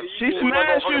a fuck. She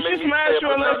smashed you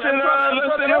in less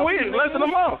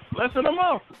than a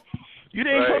month. You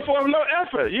didn't put forth no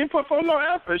effort.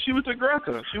 She was the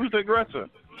aggressor.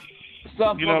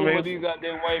 Stop fucking with these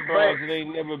goddamn white bros that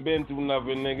ain't never been through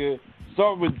nothing, nigga.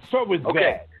 Start with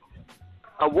bad.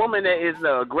 A woman that is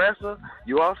the aggressor,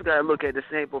 you also got to look at the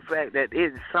simple fact that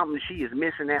it's something she is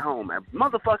missing at home. A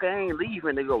motherfucker ain't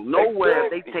leaving to go nowhere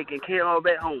if they taking care of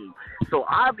at home. So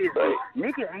obviously,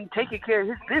 nigga ain't taking care of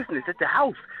his business at the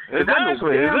house.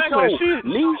 Exactly.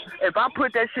 Me, if I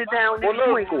put that shit down, nigga,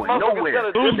 you ain't going nowhere.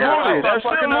 Lose booty. That's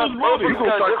fucking lose booty. You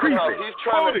gonna start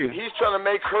creeping. He's trying to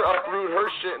make her uproot her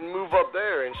shit and move up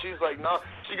there, and she's like, nah.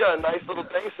 She got a nice little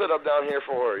thing set up down here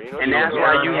for her, you know. And that's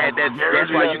why you had that. That's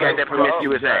why you got that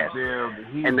promiscuous ass.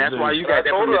 And that's why you got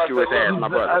that promiscuous ass, my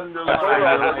brother.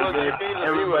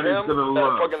 Everybody's gonna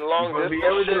love. Fucking long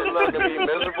distance shit is not gonna be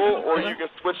miserable, or you can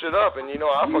switch it up. And you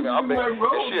know, I've been. I'm telling you,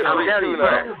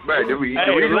 bro. The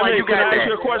reason why you got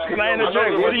that. Your question. Can I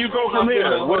interject? Where do you go from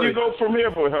here? Where do you go from here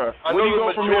for her? I know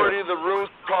the majority of the rooms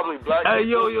probably black. Hey,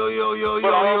 yo.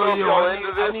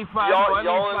 I need 5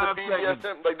 y'all in the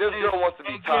BDSM. Like this girl wants to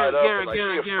be tied up. Garrett,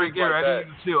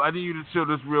 I need you to chill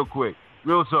this real quick.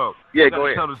 Real talk. Yeah, go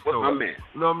ahead. Tell the story. What's my man?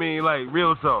 You know what I mean? Like,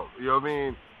 real talk. You know what I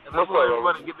mean? And I want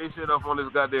everybody to get their shit up on this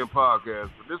goddamn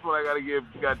podcast. But this one I got to give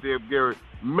goddamn Garrett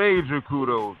major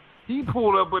kudos. He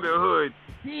pulled up in the hood.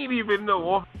 He didn't even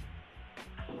know.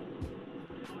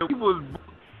 He was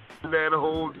that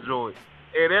whole joint.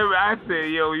 And I said,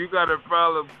 yo, you got a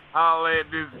problem, holler at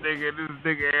this nigga. This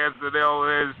nigga answered all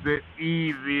that shit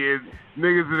easy, and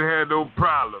niggas didn't have no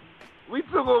problem. We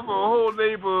took over a whole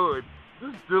neighborhood.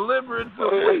 Just deliberate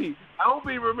to me. I hope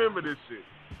he remember this shit.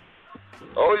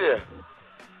 Oh, yeah.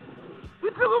 We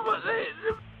took about that.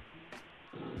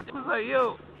 It was like,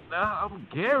 yo, nah, I'm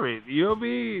Gerrit. You know what I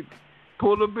mean?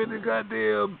 Pulled up in the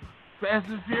goddamn Fast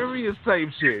and Furious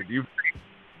type shit. You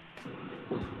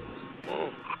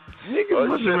niggas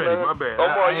wasn't ready. My bad.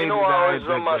 Omar, you know I always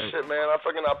run my shit, man. I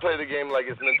play the game like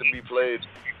it's meant to be played.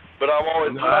 But I'm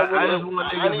always. I just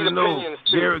want niggas to know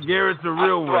Gerrit's a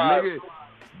real one, nigga.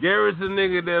 Gerrit's a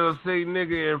nigga that'll say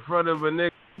nigga in front of a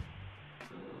nigga.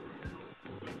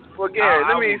 Well, Gerrit,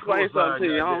 let me explain something to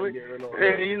you, homie.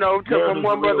 You know, from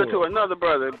one brother to another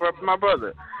brother, my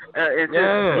brother.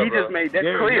 He just made that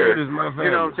clear. You know what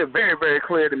I'm saying? Very, very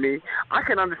clear to me. I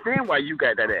can understand why you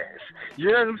got that ass. You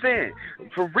know what I'm saying?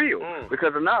 For real.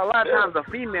 Because not a lot of times a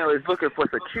female is looking for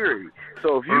security.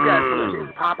 So if you got some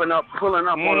shit popping up, pulling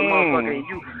up on a motherfucker, and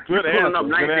you pulling up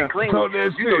nice and clean,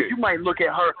 you might look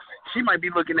at her. She might be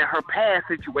looking at her past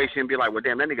situation and be like, well,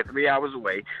 damn, that nigga 3 hours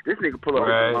away. This nigga pull up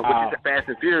with this Fast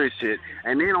and Furious shit.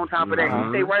 And then on top of that, he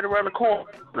stay right around the corner.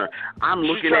 I'm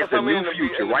looking at the new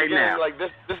future right now. Like,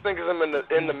 this nigga's in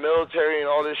the military and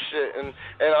all this shit. And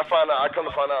I come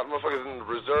to find out, motherfuckers in the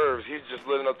reserves, he's just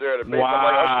living up there at a base. Wow. I'm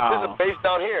like, oh, there's a base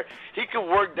down here. He could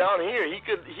work down here. He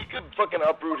could fucking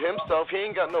uproot himself. He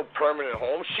ain't got no permanent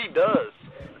home. She does.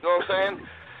 You know what I'm saying?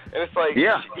 And it's like,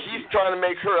 he's trying to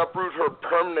make her uproot her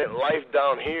permanent life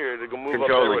down here to go move up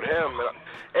there with him.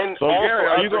 And so, also, Gerrit,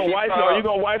 are you gonna wife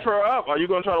her up? Are you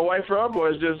gonna try to wife her up, or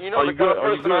is just the kind of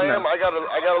person I am? I got a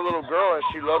little girl, and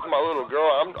she loves my little girl.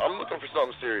 I'm looking for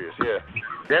something serious. Yeah.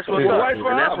 That's what's up. Wife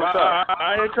her up.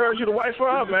 I encourage you to wife her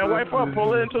up, man. Wife her up.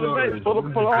 Pull her into the base. Pull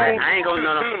her home. I ain't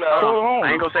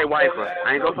gonna say wife her.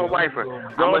 I'm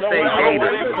gonna say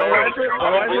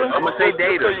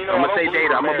date her. I'm gonna say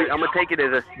date her. I'm gonna take it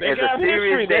as a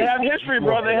serious date. They have history,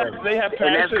 bro. They have past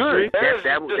and that's history. Good.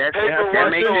 That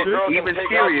makes it even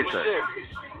seriouser. You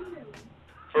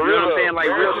know what I'm saying? Like,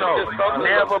 real talk.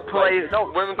 Never play.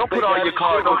 Don't put all your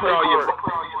cards.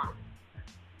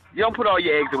 You don't put all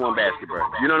your eggs in one basket, bro.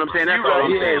 You know what I'm saying? That's all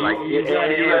I'm saying. Like,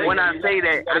 when I say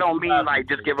that, I don't mean like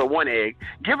just give her one egg.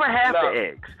 Give her half the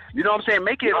eggs. You know what I'm saying?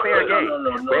 Make it a fair game.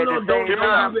 But at the same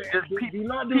time, just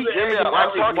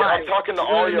I'm talking to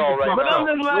all y'all right now. But I'm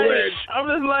just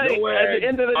like, at the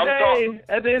end of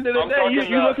the day,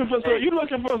 you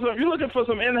looking for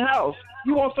some in-house.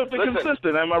 You want something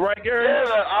consistent, am I right, Gerrit? Yeah,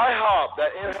 that IHOP,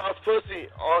 that in-house pussy.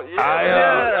 Wife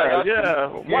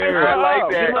her like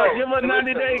that. Give her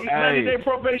 90-day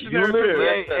probationary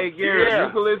period. Hey, Gerrit,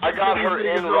 you can listen I got her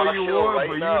in Rock Hill right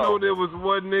but now. you know there was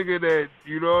one nigga that,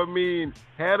 you know what I mean,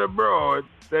 had a broad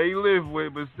that he lived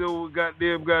with, but still got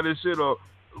his shit off.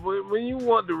 When you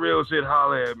want the real shit,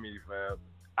 holler at me, fam.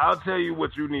 I'll tell you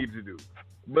what you need to do.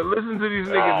 But listen to these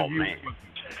niggas if you...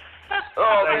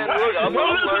 Oh, man, look, I'm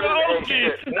learning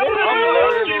shit. I'm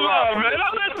learning a lot, man. I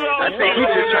think he's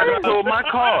just trying to pull my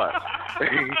card.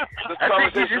 I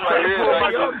think he's just trying to pull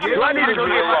my card. Do I need to go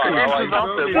get my credentials off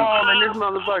the wall in this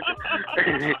motherfucker?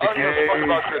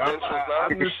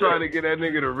 I'm just trying to get that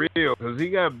nigga to real, because he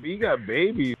got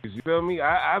babies, you feel me?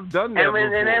 I've done that before,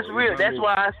 and that's real. That's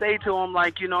why I say to him,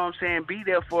 like, you know what I'm saying, be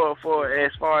there for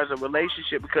as far as a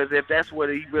relationship, because if that's what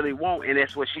he really want and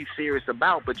that's what she's serious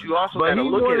about, but you also got to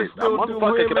look at it. A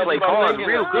motherfucker can play cards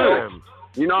real good.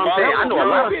 You know what I'm saying? I know a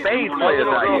lot of spades players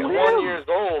out here. 1 year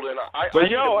old, and but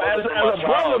yo, as a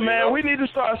brother, man, we need to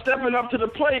start stepping up to the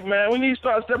plate, man. We need to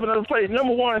start stepping up to the plate.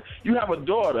 Number one, you have a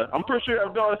daughter. I'm pretty sure you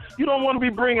have a daughter. You don't want to be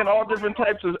bringing all different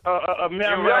types of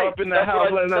meow up in the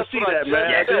house. Letting us see that,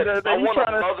 man. You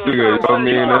trying to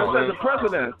set the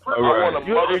precedent.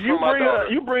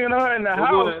 You bringing her in the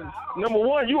house. Number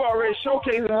one, you already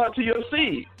showcasing her to your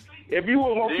seed. If you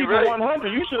were gonna keep it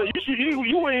 100, you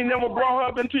ain't never brought her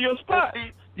up into your spot.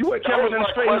 You would kept her in a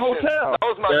straight hotel. That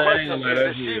was my question.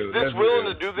 Is she this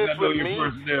willing to do this with me?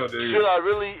 Should I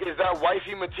really? Is that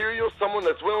wifey material? Someone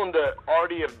that's willing to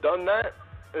already have done that?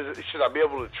 Should I be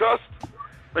able to trust?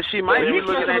 But she might be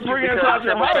looking at you because I'm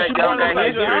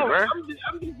just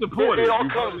supportive. It all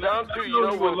comes down to, you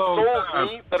know, with soul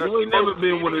meat that are you ain't never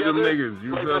been one of them niggas.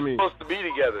 You feel me? Supposed to be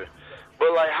together.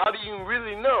 But, like, how do you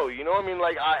really know? You know what I mean?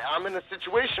 Like, I'm in a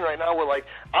situation right now where, like,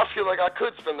 I feel like I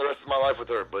could spend the rest of my life with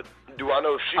her, but do I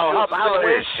know if she feels the same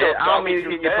way? Shit, I don't mean to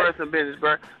get your personal business,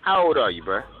 bro. How old are you,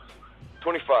 bro?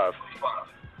 25.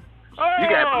 You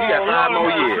got 5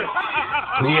 more years.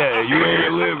 Yeah, you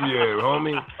ain't lived yet,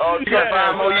 homie. Oh, you got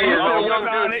 5 more years.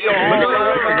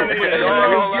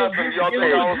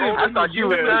 I thought you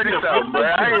were 30-something, bro.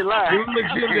 I ain't lying. Give him a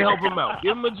gym to help him out.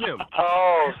 Give him a gym.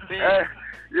 Oh, see.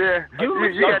 Yeah,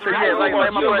 you got to like my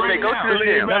brother say, go to the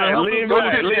gym. Go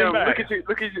to the gym.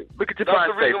 Look at your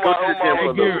prostate. Go to the gym.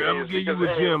 Hey, Gary, I'm gonna give you a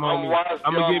gym, homie.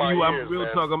 I'm gonna give you. I'm real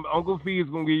talk. Uncle Fee's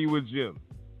gonna give you a gym.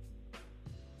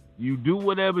 You do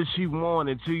whatever she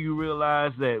wants until you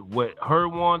realize that what her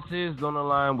wants is don't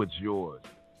align with yours,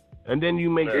 and then you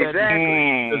make that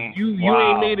decision. You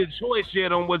ain't made a choice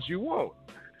yet on what you want.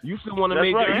 You still want to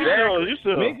make her happy.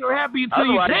 Make her happy until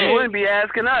you can. You wouldn't be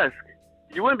asking us.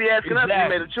 You wouldn't be asking us if you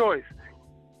made a choice.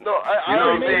 No, I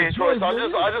don't make a choice. I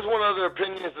just want other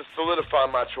opinions to solidify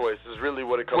my choice. Is really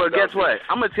what it comes down to. Well, guess what?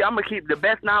 I'm gonna keep the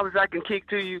best knowledge I can kick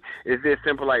to you is this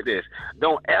simple like this.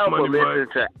 Don't ever listen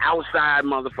to outside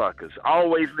motherfuckers.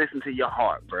 Always listen to your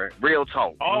heart, bro. Real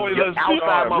talk. Always listen to your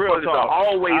heart. Real talk.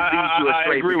 Always lead you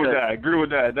astray. I agree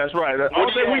with that. That's right.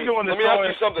 All thing we doing is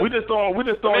we just throwing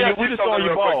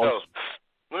your balls.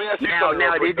 Let me ask you something.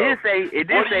 Now it did say in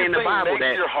the Bible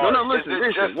that listen.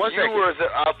 One second. You or is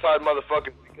it outside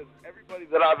motherfuckers? Because everybody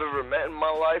that I've ever met in my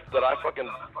life that I fucking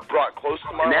brought close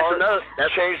to my heart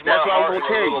changed my heart a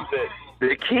little bit.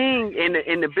 The king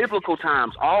in the biblical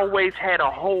times always had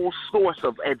a whole source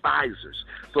of advisors,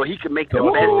 so he could make the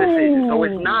best decisions. So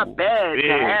it's not bad to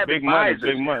have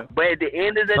advisors, but at the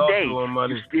end of the day,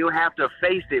 you still have to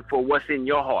face it for what's in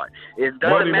your heart. It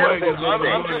doesn't matter what you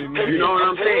say. You know what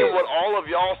I'm saying? What all of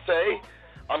y'all say,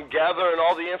 I'm gathering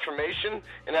all the information,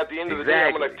 and at the end of the day,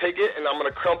 I'm going to take it and I'm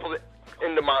going to crumple it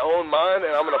into my own mind,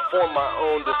 and I'm going to form my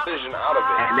own decision out of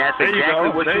it. And that's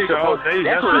exactly what you're supposed to do.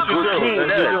 That's what a good king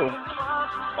does.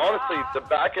 Honestly, the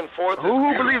back and forth.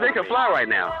 Who believes they can fly right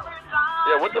now?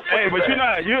 Yeah, what the fuck? Hey, but you're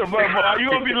not. Are you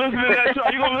gonna be listening to that?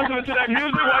 Are you gonna listen to that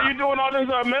music while you doing all this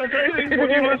meditation? What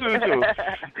are you listening to?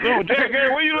 No, Gary,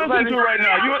 what are you listening to right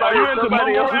now? Are you into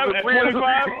mumble rap at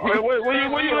 25? What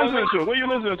are you listening to? What are you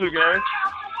listening to, Gary?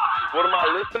 What am I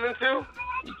listening to?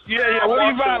 Yeah. What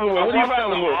are you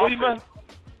vibing with?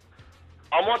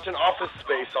 I'm watching Office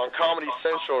Space on Comedy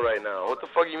Central right now. What the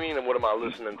fuck you mean and what am I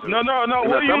listening to? No. What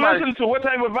are you listening to? What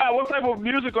type of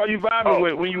music are you vibing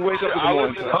with when you wake up in the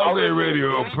morning? HOLGang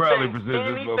Radio proudly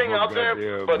presents this anything out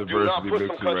there, but do not put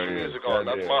some country music on.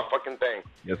 That's my fucking thing.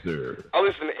 Yes, sir. I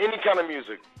listen to any kind of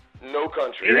music. No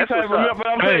country. Any type of music, but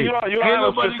I'm saying you have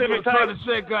a specific type. Try to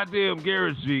check goddamn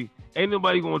Gerrit G. Ain't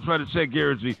nobody gonna try to check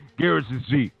Gerrit G. Gerrit's is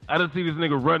G. I done see this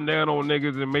nigga run down on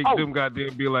niggas and make them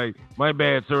goddamn be like, my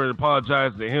bad, sir, and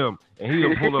apologize to him. And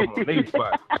he'll pull up on their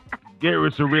spot.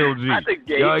 Gerrit's a real G.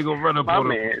 Y'all ain't gonna run up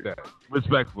on him like that.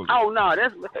 Respectfully. Oh, no,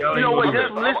 that's, you know what,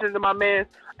 just listen to my man.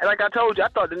 And like I told you, I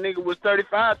thought the nigga was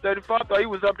 35, 34. I thought he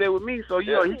was up there with me. So,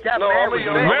 you know, he got mad with me.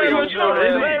 It's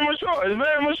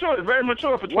very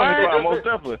mature for 25, most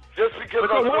definitely. Just because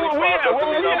where we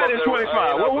at in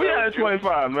 25? Where we at in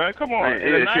 25, man? Come on.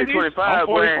 In the 90s? 25,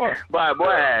 boy.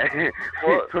 25.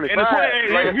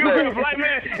 If you were a black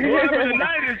man, you were in the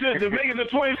 90s to make it to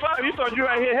 25, you thought you were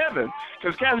out here heaven.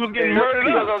 Because cats was getting murdered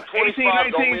up. 18,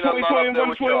 19, 20,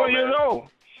 21, 21 years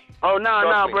old. Oh,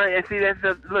 no, bro. And see, that's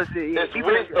just, listen,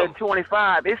 even at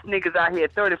 25, it's niggas out here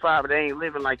at 35, but they ain't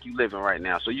living like you living right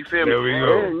now. So you feel me?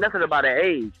 There ain't nothing about the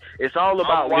age. It's all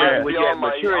about where you're at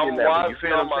maturity level. You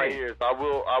feel what I'm saying? I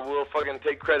will fucking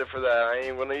take credit for that. I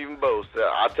ain't gonna even boast.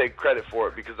 I take credit for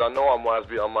it because I know I'm wise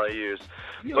beyond my years.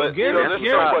 But there's some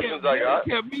questions I got.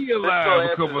 Kept me alive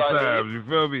a couple times. You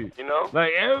feel me? You know,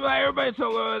 like everybody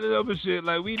talking about this other shit.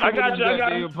 Like we doing this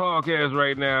goddamn podcast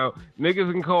right now.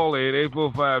 Niggas can call it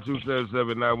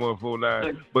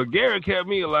 845-277-9149. But Gerrit kept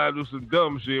me alive through some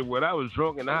dumb shit when I was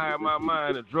drunk and high in my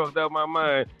mind and drugged out my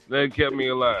mind. That kept me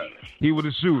alive. He was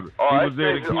a shooter. He was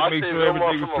there to make sure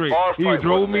everything was straight. He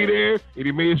drove me there and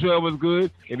he made sure I was good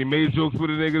and he made jokes for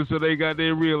the niggas so they got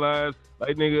there realized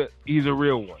like nigga he's a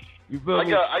real one. You feel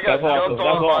me? I got jumped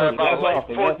on by about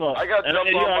 14. I got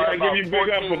jumped on by about 14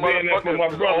 motherfuckers. For my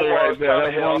brother right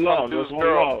there. That's one love. That's one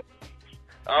love.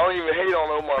 I don't even hate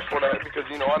on Omar for that because,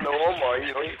 you know, I know Omar,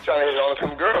 you know, he's trying to hit on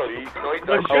some girl. He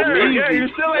does you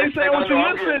still ain't saying what you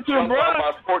listening to, bro.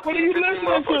 What are you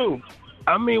listening to?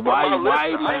 I mean, why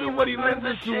matter what he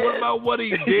listened to? What about what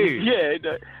he did? Yeah,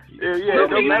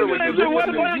 no matter what you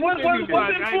listen to.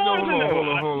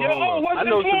 I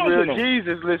know some real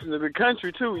Jesus listen to the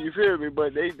country too. You feel me?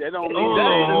 But they don't mean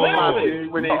that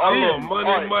when they see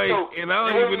Money Mike, and I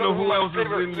don't even know who else is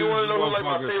in this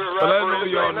motherfucker. But I know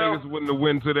y'all niggas wouldn't have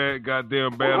went to that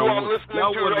goddamn battle. Y'all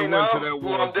wouldn't have went to that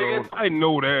war zone. I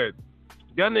know that.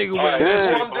 Y'all niggas wouldn't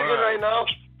have went to that right now.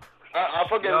 I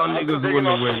fucking y'all niggas wouldn't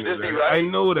have went to that. I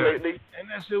know that. And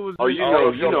that shit was. Oh, you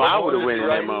know, I would have went in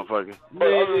that motherfucker.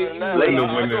 Wouldn't have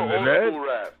went into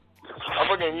that. I'm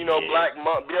fucking, black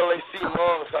monk, BLAC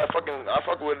monks. I fuck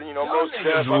with, most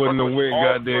niggas wouldn't have went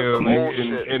goddamn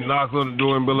and knocked on the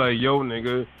door and be like, yo,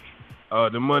 nigga,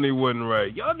 the money wasn't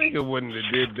right. Y'all nigga wouldn't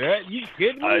have did that. You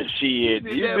kidding me? Shit.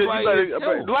 Let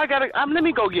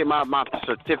me go get my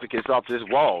certificates off this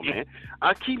wall, man.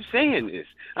 I keep saying this.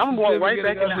 I'm going to walk right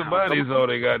back in the house. Bodies all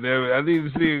they goddamn. I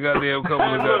need to see a goddamn couple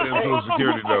of goddamn social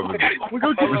security numbers. We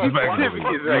go get the certificates.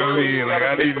 You know what I mean? Like,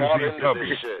 I need to see a couple.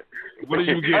 What do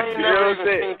you get? I don't even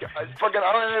think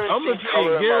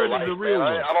Gerrit is the real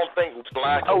one. I don't think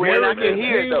black. Oh, and I can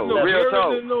hear it though. Real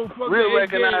talk. Real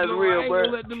recognize real, bro.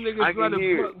 Let them niggas try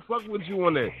to fuck with you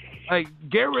on that. Like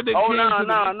Gerrit the Gawd. Oh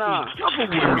no.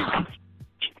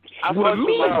 I fucks with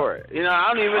you for it.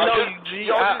 I don't even know you,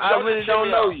 G. I really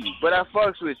don't know you, but I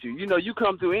fucks with you. You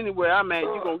come through anywhere I'm at,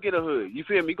 you gonna get a hood. You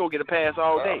feel me? You gonna get a pass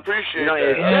all day. Appreciate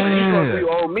that. You fuck with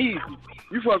old me.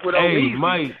 You fuck with old me. Hey,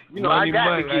 Mike. I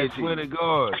got to I swear to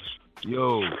God.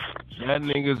 Yo, that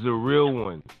nigga's a real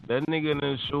one. That nigga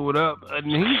done showed up, and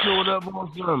he showed up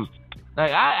on something.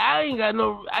 Like I ain't got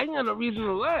no reason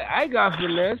to lie. I got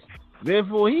finesse.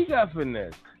 Therefore, he got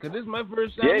finesse. Cause this is my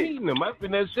first time meeting him. I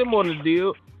finessed him on the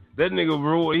deal. That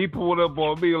nigga he pulled up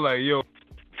on me like, yo.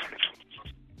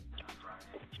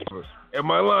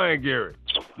 Am I lying, Gerrit?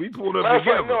 We pulled up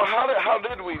together. No, how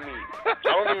did we meet? I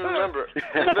don't even remember. It's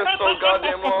been so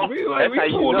goddamn long. That's how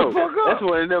you know. That's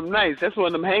one of them nights. That's one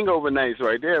of them hangover nights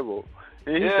right there, bro.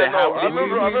 And he said, I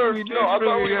remember. We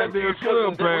got their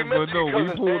club pack, but no, we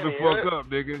pulled the fuck up,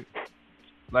 nigga.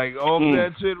 Like off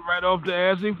that shit, right off the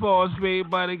Ashley Falls Fade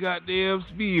by the goddamn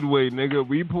Speedway, nigga.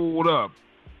 We pulled up.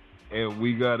 And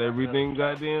we got everything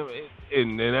goddamn,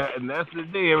 and that's the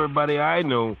day everybody I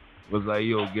know was like,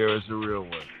 yo, Gerrit's the real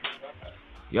one.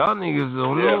 Y'all niggas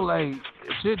don't know, like,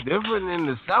 shit different in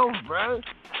the South, bro.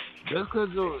 Just because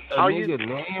of a nigga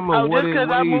name or what it is. Just because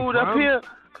I moved up here.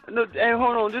 No, hey,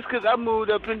 hold on. Just because I moved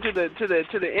up into the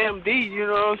MD, you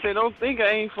know what I'm saying? Don't think I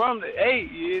ain't from the A.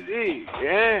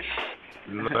 Yeah.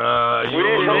 Nah,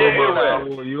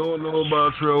 you don't know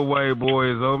about Trail White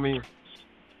Boys, homie.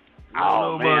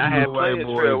 Oh, man, I had plenty of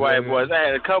Trail White Boys. I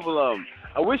had a couple of them.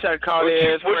 I wish I could call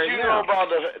their ass right now. What you know about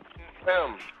the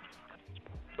FM?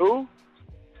 Who?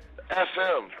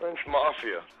 FM, French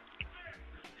Mafia.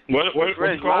 What you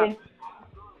call them?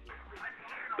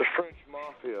 The French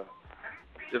Mafia.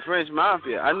 The French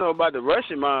Mafia. I know about the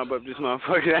Russian mob, but this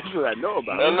motherfucker, that's what I know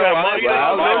about. I know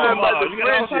about the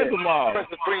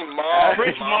French mob.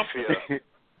 French Mafia.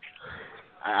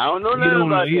 I don't know nothing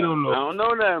about that. I don't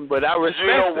know nothing, but I respect it. Do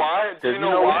you know why? Do you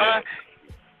know why?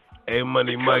 Hey,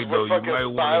 Money Mike, though, you might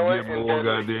want to get more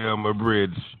goddamn a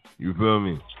bridge. You feel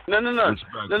me? No.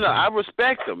 I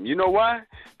respect them. You know why?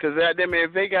 Because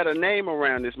if they got a name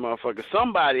around this motherfucker,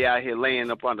 somebody out here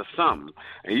laying up under something.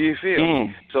 And you feel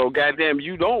me? So, goddamn,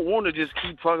 you don't want to just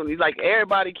keep fucking. Like,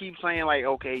 everybody keeps saying, like,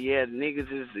 okay, yeah,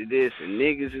 niggas is this and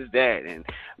niggas is that. And,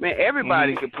 man,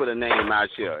 everybody can put a name out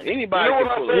here. Anybody can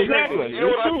put a name. Exactly. You know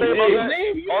what I say about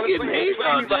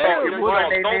that?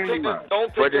 Honestly,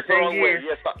 don't take this the wrong way.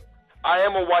 Yes, I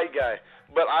am a white guy,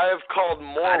 but I have called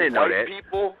more white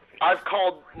people. I've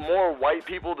called more white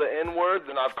people the N-word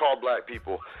than I've called black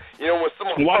people. You know, when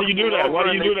someone. Why do you do that? Why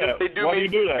do you do that? Why do you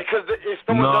do that? Because if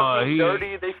someone does me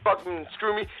dirty, they fucking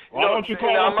screw me. Why don't you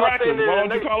call them crackers? Why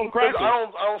don't you call them crackers? I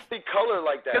don't see color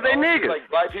like that. Because they niggas. Like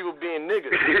black people being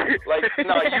niggas. Like,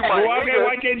 no, you my nigga.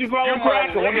 Why can't you call them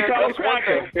crackers? Why do you call them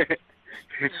crackers?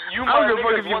 I don't give a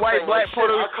fuck if you white, black,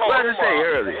 Puerto Rican. What did I say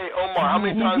earlier? Hey, Omar, how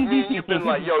many times me and you been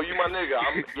like, yo, you my nigga?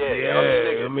 I'm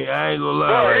I mean, I ain't gonna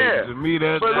lie. To me,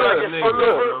 that's but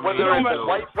look, whether it's a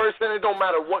white person, it don't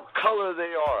matter what color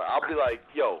they are. I'll be like,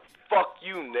 yo, fuck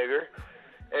you, nigger.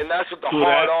 And that's what the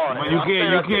hard R. Well, you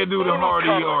can't do the hard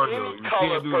ER though. You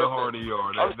can't do the hard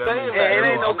ER. I'm saying that. It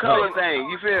ain't no color thing.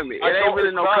 You feel me? It ain't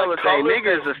really no color thing.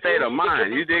 Nigga is a state of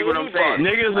mind. You dig what I'm saying?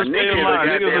 Nigga is a state of mind.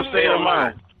 Nigga is a state of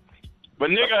mind. But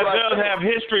nigga does have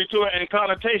history to it and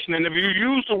connotation, and if you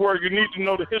use the word, you need to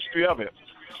know the history of it.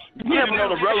 You need to know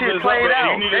the relevance of it.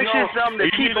 That shit's something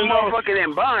to keep a motherfucker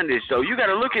in bondage, so you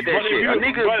gotta look at that shit. A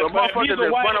motherfucker that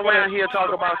run around here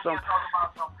talk about some.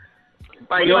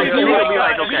 Like, he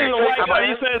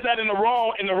says that in the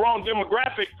wrong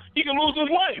demographic, he can lose his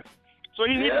life. So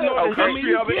he needs to know the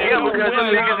history of it. Yeah, because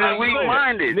them niggas is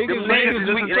weak-minded. Them niggas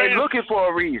is weak, and they looking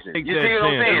for a reason. You see what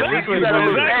I'm saying? Exactly. You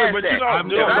gotta look past that. I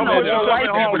know some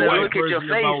white people that look at your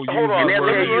face, and they'll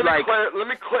tell you like... Let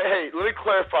me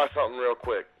clarify something real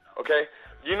quick, okay?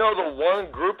 You know the one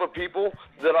group of people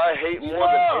that I hate more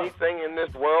than anything in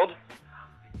this world?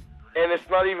 And it's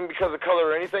not even because of color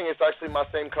or anything, it's actually my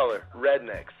same color,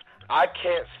 rednecks. I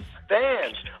can't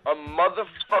stand a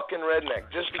motherfucking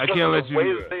redneck just because of the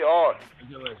way that they are.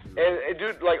 And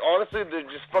dude, like honestly, they're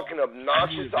just fucking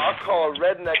obnoxious. I'll call a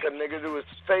redneck a nigga to his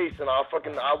face, and I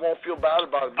won't feel bad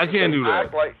about it. I can't do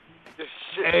that. Like this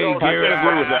shit. Hey,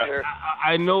 Gerrit,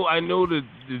 I know the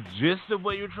gist of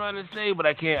what you're trying to say, but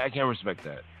I can't respect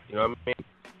that. You know what I mean?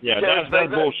 Yeah, that's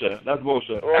bullshit. That's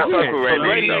bullshit. I fuck with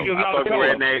rednecks. I fuck with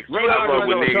rednecks. I fuck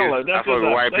with niggas. I fuck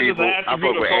with white people. I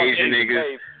fuck with Asian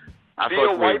niggas. I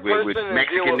fuck with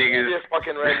Mexican niggas. Be a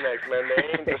fucking rednecks, man. They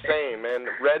ain't the same, man.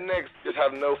 Rednecks just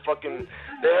have no fucking.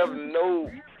 They have no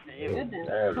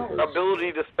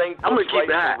ability to think. I'm gonna keep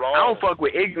that. I don't fuck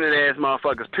with ignorant ass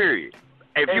motherfuckers. Period.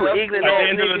 If you ignorant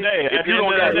ass nigga, if you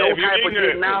don't got no type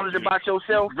of knowledge about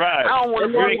yourself, I don't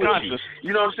want to fuck with you.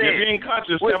 You know what I'm saying? If you ain't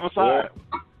conscious, step aside.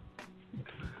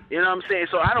 You know what I'm saying?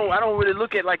 So I don't really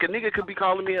look at like a nigga could be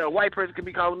calling me, a white person could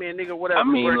be calling me a nigga, whatever. I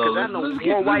mean, because I know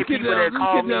more white people that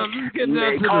call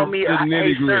me a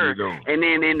sir, and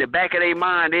then in the back of their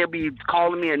mind they'll be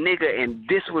calling me a nigga and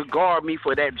disregard me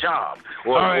for that job,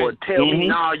 or tell me,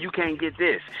 nah, you can't get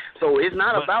this. So it's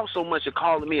not about so much of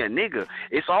calling me a nigga.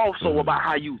 It's also about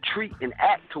how you treat and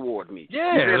act toward me.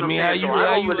 Yeah, you know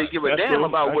I don't really give a damn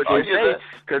about what they say,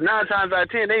 because 9 times out of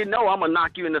 10 they know I'm gonna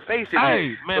knock you in the face.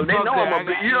 Hey, man, so they know I'm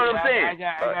gonna. You know what I'm saying?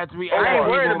 I got 3 I ain't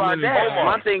worried about that.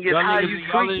 My thing is how you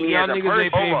treat me as a person. Y'all niggas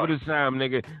ain't paying for this time,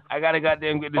 nigga. I gotta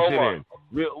goddamn get this shit in.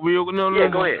 No,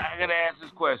 go ahead. I gotta ask this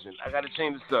question. I gotta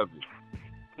change the subject.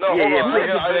 No,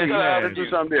 let's do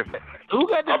something different. Who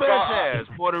got the best ass?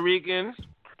 Puerto Ricans?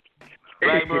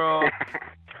 Black girl?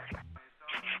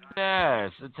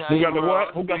 Yes. Who got the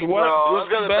what? Who's got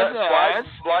the best ass?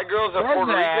 Black girls or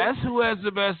Puerto Ricans? Who has the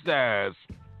best ass?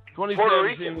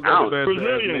 2017 got the best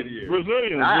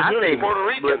Brazilians. I think Puerto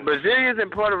Ricans. Brazilians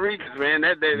and Puerto Ricans, man.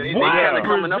 They kind of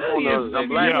coming up on the black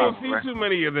people. You don't see too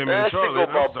many of them in Charlotte.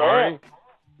 I'm sorry.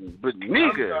 But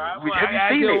nigga, I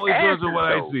can only judge what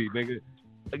I see, nigga.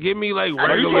 Give me like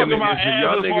regular niggas.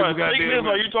 Y'all niggas got thickness,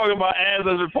 or you talking about ass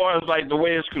as far as like the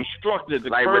way it's constructed, the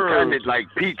like curves,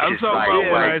 like peaches. I'm talking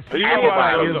about what I see.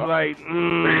 It's like,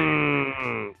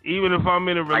 even if I'm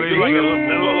in a relationship,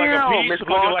 it look like a peach,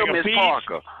 looking like a peach.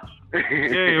 Parker. Yeah,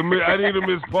 I need a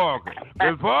Miss Parker.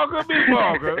 Miss Parker.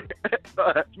 That's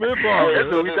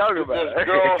what we talking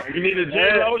about. You need a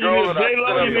J-Lo, you need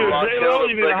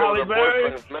a Halle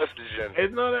Berry.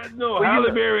 It's no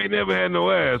Halle Berry never had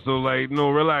no ass, so like, no,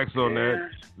 relax on that.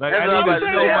 Like, I need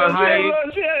to know my height.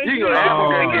 You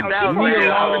gonna get down with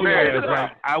Halle Berry.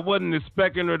 Like, I wasn't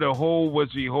expecting her to hold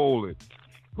what she holding.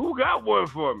 Who got one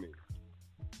for me?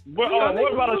 What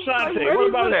about Ashanti? What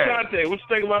about Ashanti? What you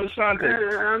think about Ashanti?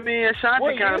 I mean,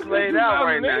 Ashanti kind of played out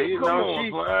right now. You know,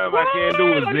 I can't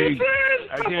do it, Zeke.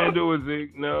 I can't do it,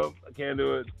 Zeke. No, I can't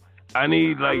do it. I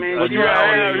need like a drought.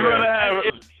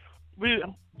 You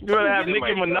rather have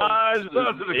Nicki Minaj,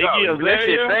 Iggy Azalea? That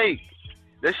shit fake.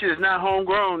 That shit is not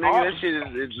homegrown, nigga. That shit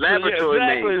is laboratory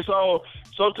made. Exactly.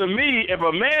 So to me, if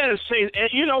a man is saying, and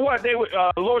you know what,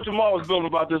 Lord Jamal was building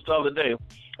about this the other day,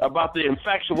 about the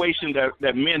infatuation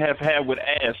that men have had with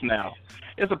ass now.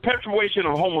 It's a perpetuation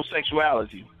of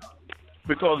homosexuality.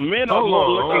 Because men are more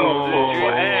looking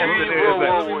for ass than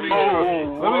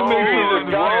Let me make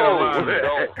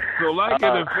sure. So like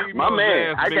in the female, my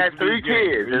man, I got 3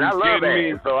 kids and I love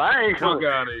ass, so I ain't gonna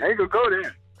go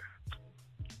there.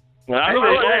 When I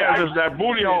say ass, it's that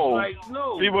booty hole. Like,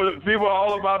 no. People are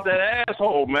all about that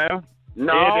asshole, man.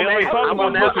 No, they don't talk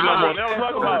about pussy no more. They don't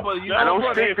talk about. I don't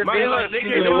stick to this. They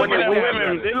looking at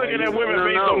women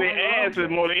based on their asses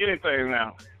more than anything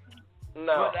now.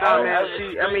 No,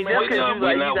 I mean, just because you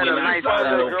got a nice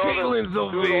Caitlin's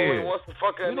over here.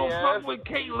 We don't fuck with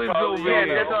Caitlin's over here.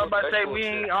 Yeah, that's all I'm about to say. We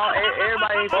ain't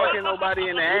everybody ain't fucking nobody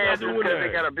in the ass because they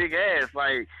got a big ass.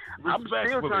 Like, I'm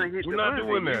still trying to hit the pussy.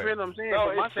 You feel what I'm saying?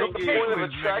 No, it's the point of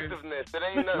attractiveness. It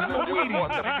ain't nothing to do with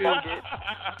wanting to fuck it.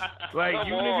 Like,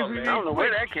 you niggas, I don't know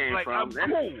where that came from. I'm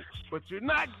cool, but you're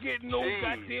not getting no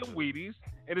goddamn Wheaties,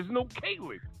 and there's no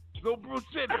Caitlin. No Bruce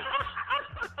Jenner.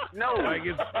 No. Like,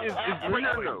 it's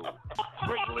Franklin.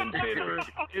 Franklin Jenner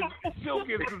is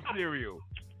silking some cereal.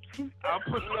 I'll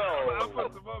put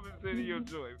some others in your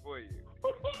joint for you.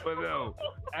 But no,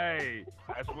 hey,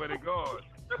 I swear to God,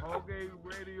 HOLGang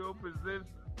Radio presents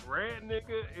R.A.N.T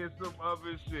nigga and some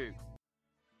other shit.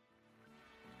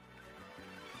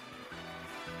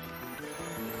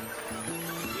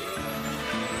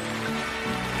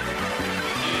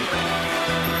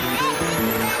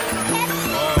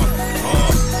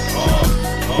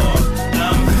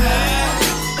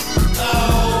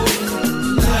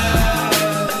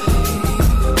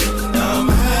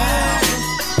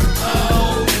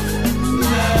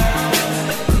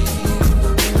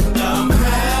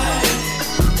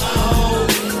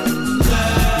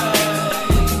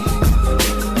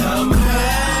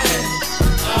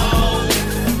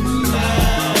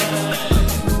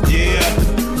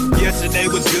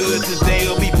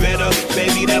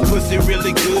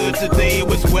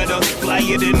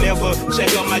 get it, never check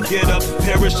out my get up.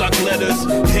 Perish our glitters,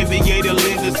 heavy-gated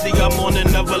legacy, I'm on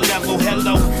another level.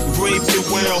 Hello, brave new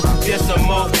world, yes, I'm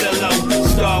all fellow.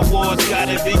 Star Wars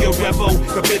gotta be a rebel,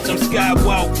 cause bitch, I'm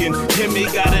skywalking. Hemi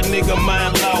got a nigga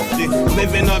mind lofty,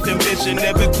 living off ambition,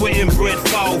 never quitting, bread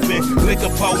falling.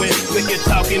 Liquor poet, wicked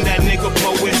talking, that nigga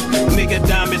poet. Nigga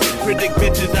diamonds, predict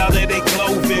bitches out of their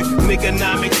clothing.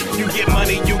 Nigganomics, you get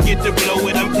money, you get to blow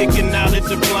it. I'm kicking knowledge,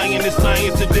 applying the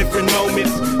science to different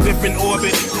moments, different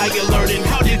orbits. How you learning?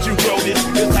 How did you grow this?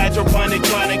 This hydroponic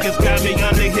chronic has got me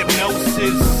under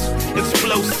hypnosis.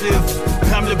 Explosive,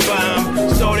 I'm the bomb.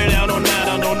 Sorted out on night,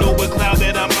 I don't know what cloud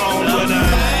that I'm on, but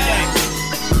I'm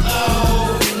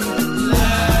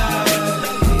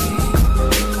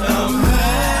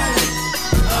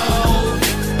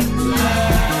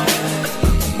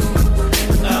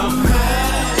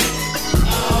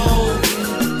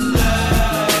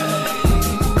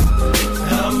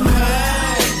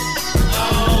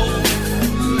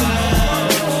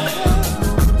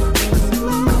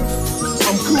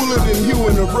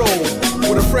in a roll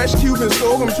with a fresh Cuban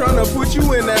stove. I'm trying to put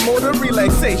you in that mode of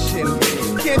relaxation.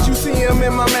 Can't you see him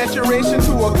in my maturation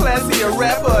to a classier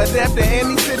rapper, adapt to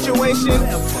any situation?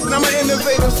 Now my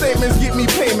innovative statements get me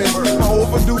payments. My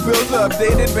overdue bills are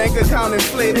updated, bank account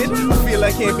inflated. I feel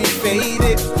I can't be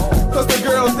faded. Cause the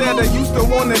girls that I used to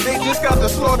wanna date just got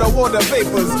the slaughter water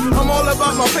vapors. I'm all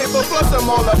about my paper, plus I'm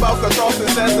all about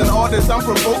catharsis. As an artist, I'm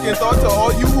provoking thought to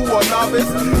all you who are novice.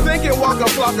 Thinking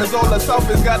Waka Flockers, all the South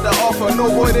has got to offer.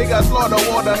 No boy, they got slaughter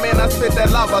water, man, I spit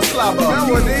that lava slobber.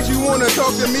 Nowadays you wanna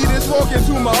talk to me, just walk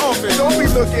into my office. Don't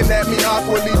be looking at me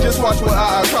awkwardly, just watch what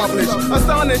I accomplish.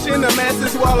 Astonishing the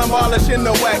masses while I'm abolishing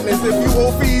the whackness. If you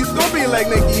owe fees, don't be like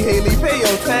Nikki Haley, pay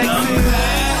your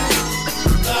taxes.